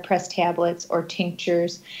hard pressed tablets or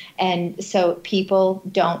tinctures, and so people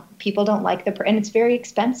don't like and it's very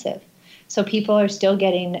expensive. So people are still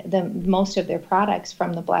getting most of their products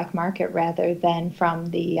from the black market rather than from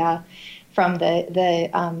the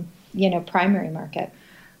primary market.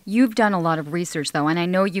 You've done a lot of research, though, and I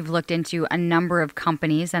know you've looked into a number of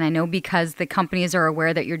companies, and I know because the companies are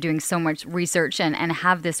aware that you're doing so much research and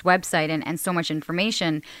have this website and so much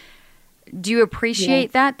information. Do you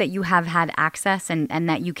appreciate that you have had access and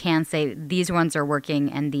that you can say these ones are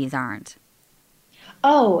working and these aren't?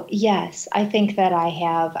 Oh, yes. I think that I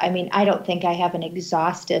have. I don't think I have an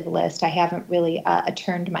exhaustive list. I haven't really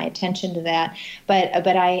turned my attention to that. But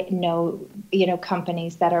I know,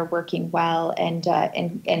 companies that are working well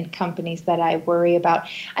and companies that I worry about.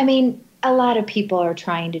 A lot of people are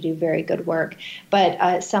trying to do very good work,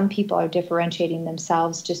 but some people are differentiating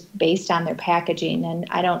themselves just based on their packaging. And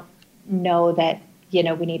I don't know that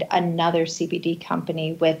we need another CBD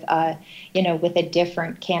company with a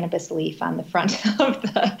different cannabis leaf on the front of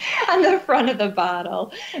the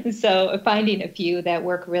bottle. So finding a few that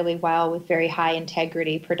work really well with very high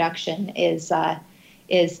integrity production is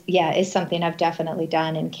something I've definitely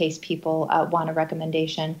done in case people want a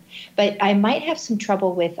recommendation. But I might have some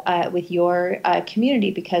trouble with your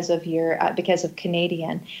community because of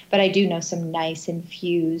Canadian. But I do know some nice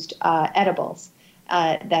infused edibles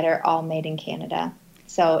that are all made in Canada.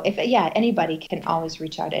 So anybody can always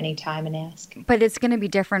reach out anytime and ask. But it's going to be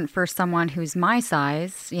different for someone who's my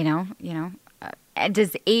size,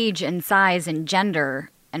 does age and size and gender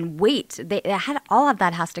and weight, all of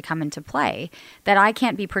that has to come into play, that I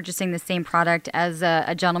can't be purchasing the same product as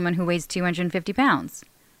a gentleman who weighs 250 pounds.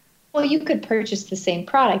 Well, you could purchase the same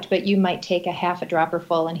product, but you might take a half a dropper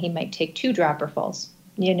full and he might take 2 dropperfuls.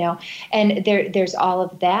 And there's all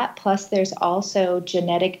of that. Plus, there's also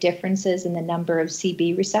genetic differences in the number of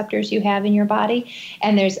CB receptors you have in your body.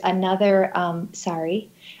 And there's another, a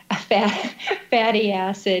fatty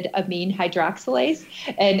acid amine hydroxylase,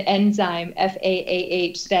 an enzyme,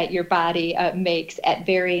 FAAH, that your body makes at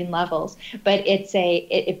varying levels. But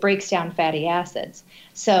it breaks down fatty acids.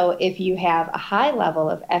 So if you have a high level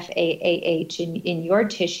of FAAH in your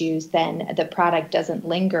tissues, then the product doesn't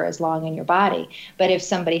linger as long in your body. But if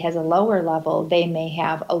somebody has a lower level, they may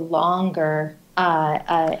have a longer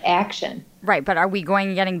action. Right, but are we going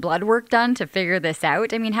and getting blood work done to figure this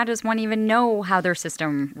out? I mean, how does one even know how their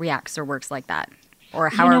system reacts or works like that? Or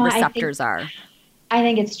how our receptors are? I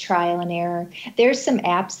think it's trial and error. There's some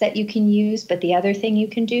apps that you can use, but the other thing you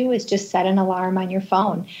can do is just set an alarm on your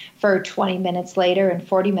phone for 20 minutes later and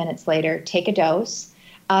 40 minutes later, take a dose,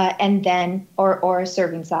 and then, or a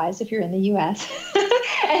serving size if you're in the U.S.,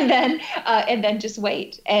 and then just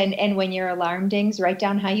wait. And when your alarm dings, write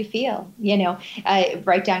down how you feel.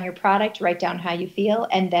 Write down your product, write down how you feel,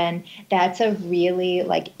 and then that's a really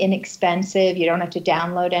inexpensive. You don't have to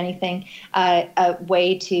download anything. A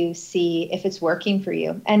way to see if it's working for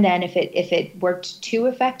you. And then if it worked too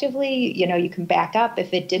effectively, you can back up.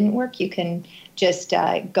 If it didn't work, you can just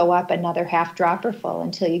go up another half dropper full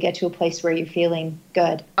until you get to a place where you're feeling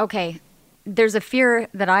good. Okay. There's a fear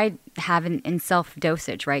that I have in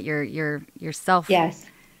self-dosage, right? You're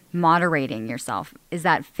self-moderating yourself. Is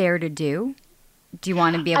that fair to do? Do you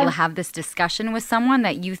want to be able to have this discussion with someone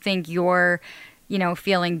that you think you're,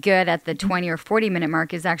 feeling good at the 20 or 40 minute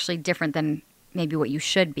mark is actually different than maybe what you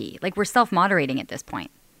should be? Like, we're self-moderating at this point.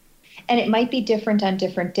 And it might be different on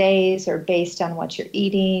different days or based on what you're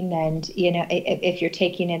eating. And, if you're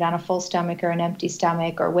taking it on a full stomach or an empty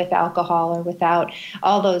stomach or with alcohol or without,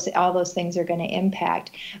 all those things are going to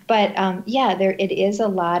impact. But it is a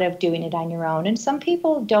lot of doing it on your own. And some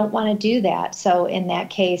people don't want to do that. So in that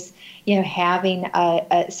case, having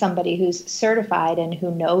somebody who's certified and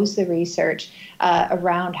who knows the research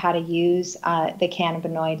around how to use the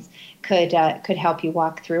cannabinoids could help you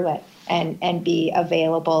walk through it and be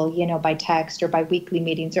available, by text or by weekly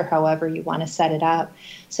meetings or however you want to set it up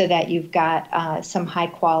so that you've got some high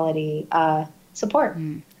quality support.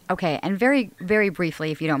 Okay. And very, very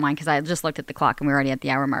briefly, if you don't mind, because I just looked at the clock and we're already at the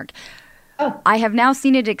hour mark. Oh. I have now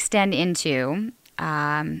seen it extend into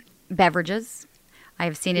beverages. I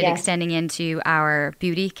have seen it extending into our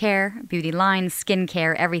beauty care, beauty lines, skin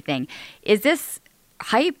care, everything. Is this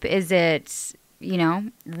hype? Is it,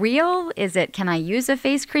 real? Is it, can I use a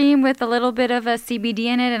face cream with a little bit of a CBD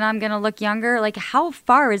in it and I'm going to look younger? Like, how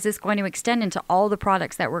far is this going to extend into all the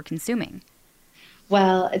products that we're consuming?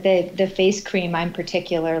 Well, the face cream I'm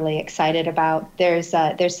particularly excited about. There's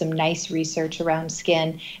some nice research around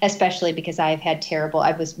skin, especially because I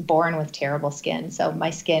was born with terrible skin. So my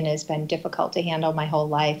skin has been difficult to handle my whole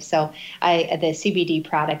life. So the CBD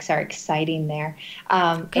products are exciting there.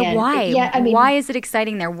 Why? Yeah, why is it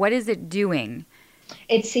exciting there? What is it doing?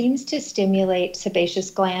 It seems to stimulate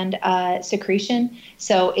sebaceous gland secretion.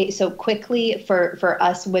 So quickly for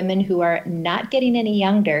us women who are not getting any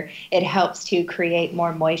younger, it helps to create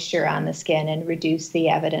more moisture on the skin and reduce the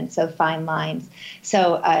evidence of fine lines.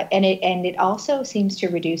 So and it also seems to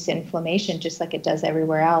reduce inflammation just like it does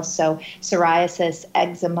everywhere else. So psoriasis,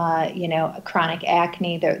 eczema, chronic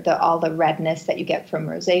acne, all the redness that you get from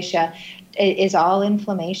rosacea is all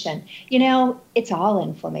inflammation. It's all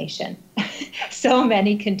inflammation. So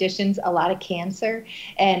many conditions, a lot of cancer,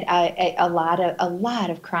 and a lot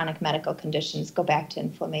of chronic medical conditions go back to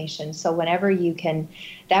inflammation. So whenever you can,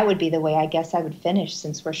 that would be the way I guess I would finish,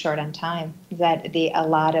 since we're short on time. That a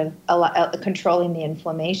lot of controlling the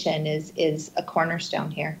inflammation is a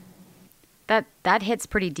cornerstone here. That hits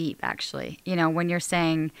pretty deep, actually. When you're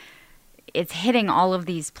saying it's hitting all of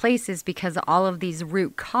these places because all of these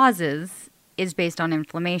root causes is based on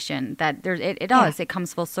inflammation. That it does. It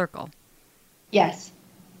comes full circle. Yes.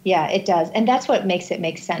 Yeah, it does. And that's what makes it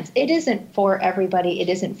make sense. It isn't for everybody. It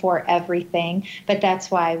isn't for everything. But that's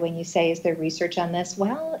why when you say, is there research on this?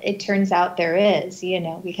 Well, it turns out there is,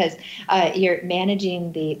 because you're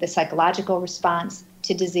managing the psychological response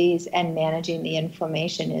to disease, and managing the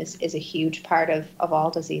inflammation is a huge part of all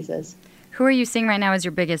diseases. Who are you seeing right now as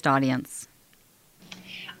your biggest audience?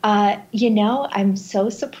 I'm so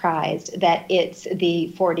surprised that it's the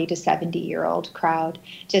 40 to 70-year-old crowd,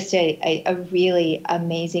 just a really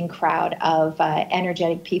amazing crowd of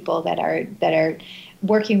energetic people that are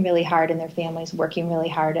working really hard in their families, working really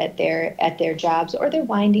hard at their jobs, or they're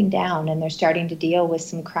winding down and they're starting to deal with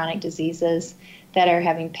some chronic diseases that are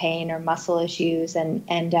having pain or muscle issues, and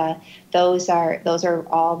those are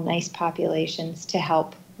all nice populations to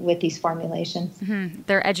help with these formulations. Mm-hmm.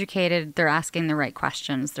 They're educated. They're asking the right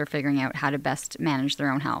questions. They're figuring out how to best manage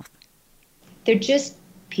their own health. They're just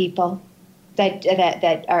people that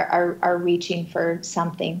are reaching for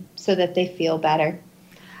something so that they feel better.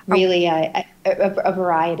 Really, a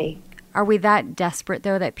variety. Are we that desperate,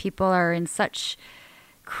 though, that people are in such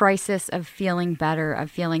crisis of feeling better,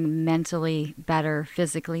 of feeling mentally better,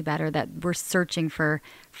 physically better, that we're searching for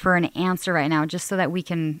an answer right now just so that we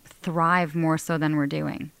can thrive more so than we're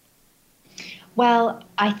doing? Well,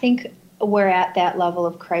 I think we're at that level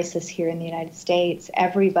of crisis here in the United States.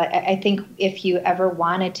 Everybody, I think if you ever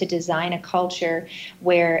wanted to design a culture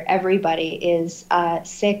where everybody is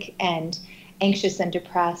sick and anxious and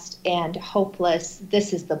depressed and hopeless,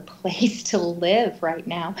 this is the place to live right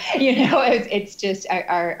now. It's just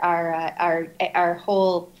our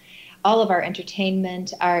whole, all of our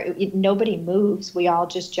entertainment, nobody moves. We all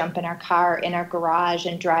just jump in our car, in our garage,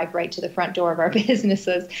 and drive right to the front door of our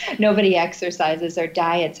businesses. Nobody exercises. Our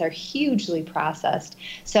diets are hugely processed.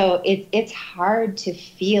 So it's hard to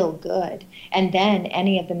feel good. And then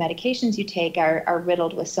any of the medications you take are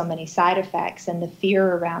riddled with so many side effects, and the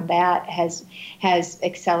fear around that has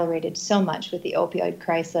accelerated so much with the opioid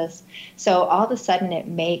crisis. So all of a sudden it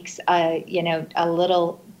makes a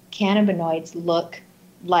little cannabinoids look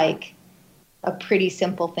like a pretty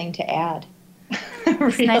simple thing to add.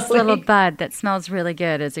 Really. Nice little bud that smells really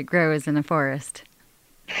good as it grows in a forest.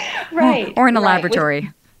 Right. Or in a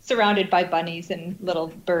laboratory. Surrounded by bunnies and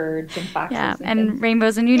little birds and foxes. Yeah, and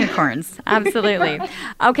rainbows and unicorns. Absolutely. Right.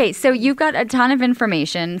 Okay, so you've got a ton of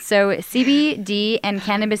information. So CBD and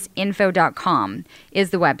cannabisinfo.com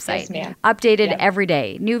is the website. Yes, ma'am. Updated every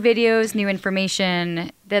day. New videos, new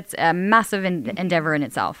information. That's a massive endeavor in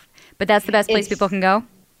itself. But that's the best place people can go?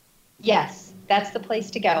 Yes, that's the place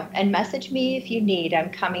to go. And message me if you need. I'm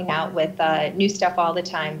coming out with new stuff all the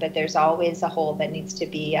time, but there's always a hole that needs to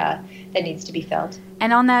be filled.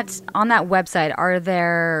 And on that website, are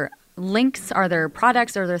there links? Are there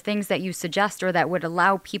products? Are there things that you suggest or that would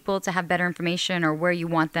allow people to have better information, or where you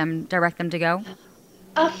want them, direct them to go?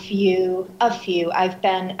 A few. I've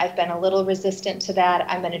been a little resistant to that.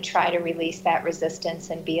 I'm going to try to release that resistance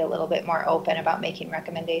and be a little bit more open about making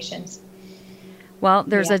recommendations. Well,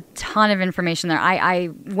 there's a ton of information there. I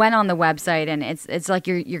went on the website, and it's like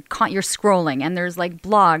you're scrolling, and there's like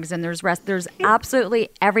blogs, and there's absolutely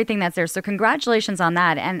everything that's there. So congratulations on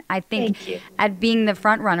that. And I think at being the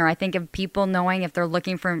front runner, I think of people knowing if they're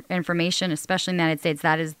looking for information, especially in the United States,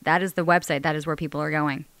 that is the website. That is where people are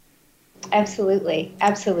going. Absolutely.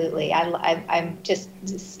 I'm just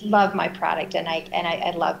love my product, and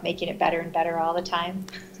I love making it better and better all the time.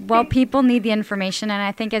 Well, people need the information, and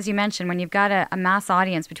I think, as you mentioned, when you've got a mass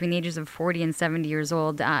audience between the ages of 40 and 70 years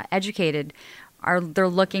old, educated, they're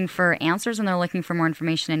looking for answers and they're looking for more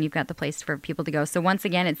information, and you've got the place for people to go. So once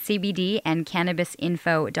again, it's CBD and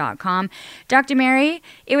cannabisinfo.com. Dr. Mary,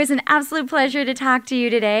 it was an absolute pleasure to talk to you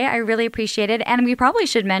today. I really appreciate it. And we probably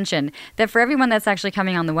should mention that for everyone that's actually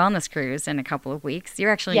coming on the wellness cruise in a couple of weeks, you're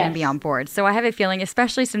actually going to be on board. So I have a feeling,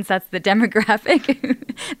 especially since that's the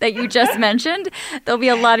demographic that you just mentioned, there'll be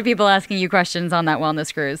a lot of people asking you questions on that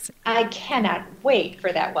wellness cruise. I cannot wait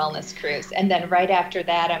for that wellness cruise. And then right after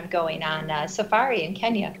that, I'm going on safari in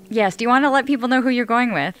Kenya. Yes. Do you want to let people know who you're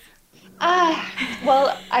going with?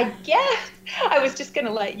 Well, I guess I was just going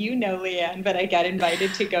to let you know, Leanne, but I got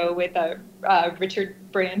invited to go with Richard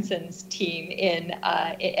Branson's team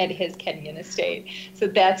at his Kenyan estate. So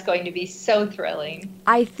that's going to be so thrilling.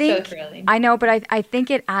 I know, but I think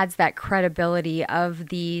it adds that credibility of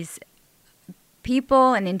these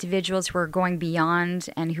people and individuals who are going beyond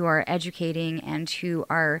and who are educating and who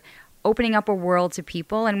are opening up a world to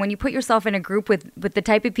people. And when you put yourself in a group with the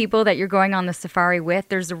type of people that you're going on the safari with,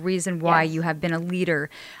 there's a reason why you have been a leader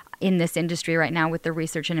in this industry right now with the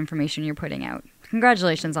research and information you're putting out.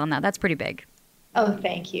 Congratulations on that. That's pretty big. Oh,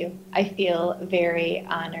 thank you. I feel very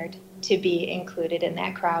honored to be included in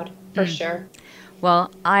that crowd, for sure.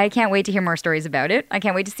 Well, I can't wait to hear more stories about it. I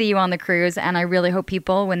can't wait to see you on the cruise, and I really hope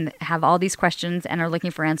people, when they have all these questions and are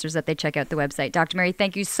looking for answers, that they check out the website. Dr. Mary,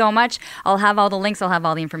 thank you so much. I'll have all the links. I'll have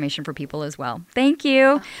all the information for people as well. Thank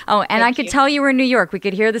you. Oh, and I could tell you were in New York. We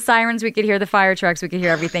could hear the sirens. We could hear the fire trucks. We could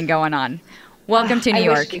hear everything going on. Welcome to New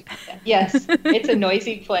York. Yes, it's a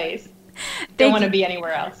noisy place. Don't want to be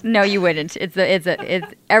anywhere else. No, you wouldn't. It's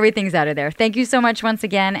everything's out of there. Thank you so much once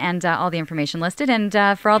again, and all the information listed. And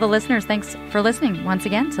for all the listeners, thanks for listening once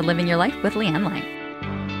again to Living Your Life with Leanne Lang.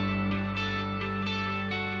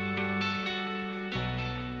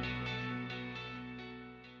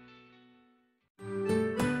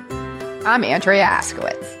 I'm Andrea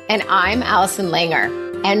Askowitz. And I'm Allison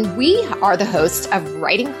Langer. And we are the hosts of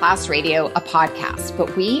Writing Class Radio, a podcast,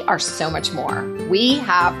 but we are so much more. We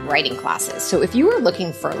have writing classes. So if you are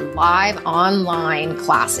looking for live online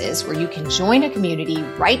classes where you can join a community,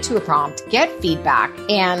 write to a prompt, get feedback,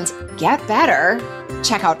 and get better,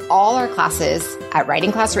 check out all our classes at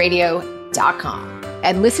writingclassradio.com.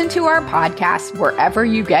 And listen to our podcast wherever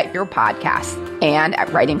you get your podcasts and at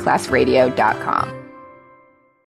writingclassradio.com.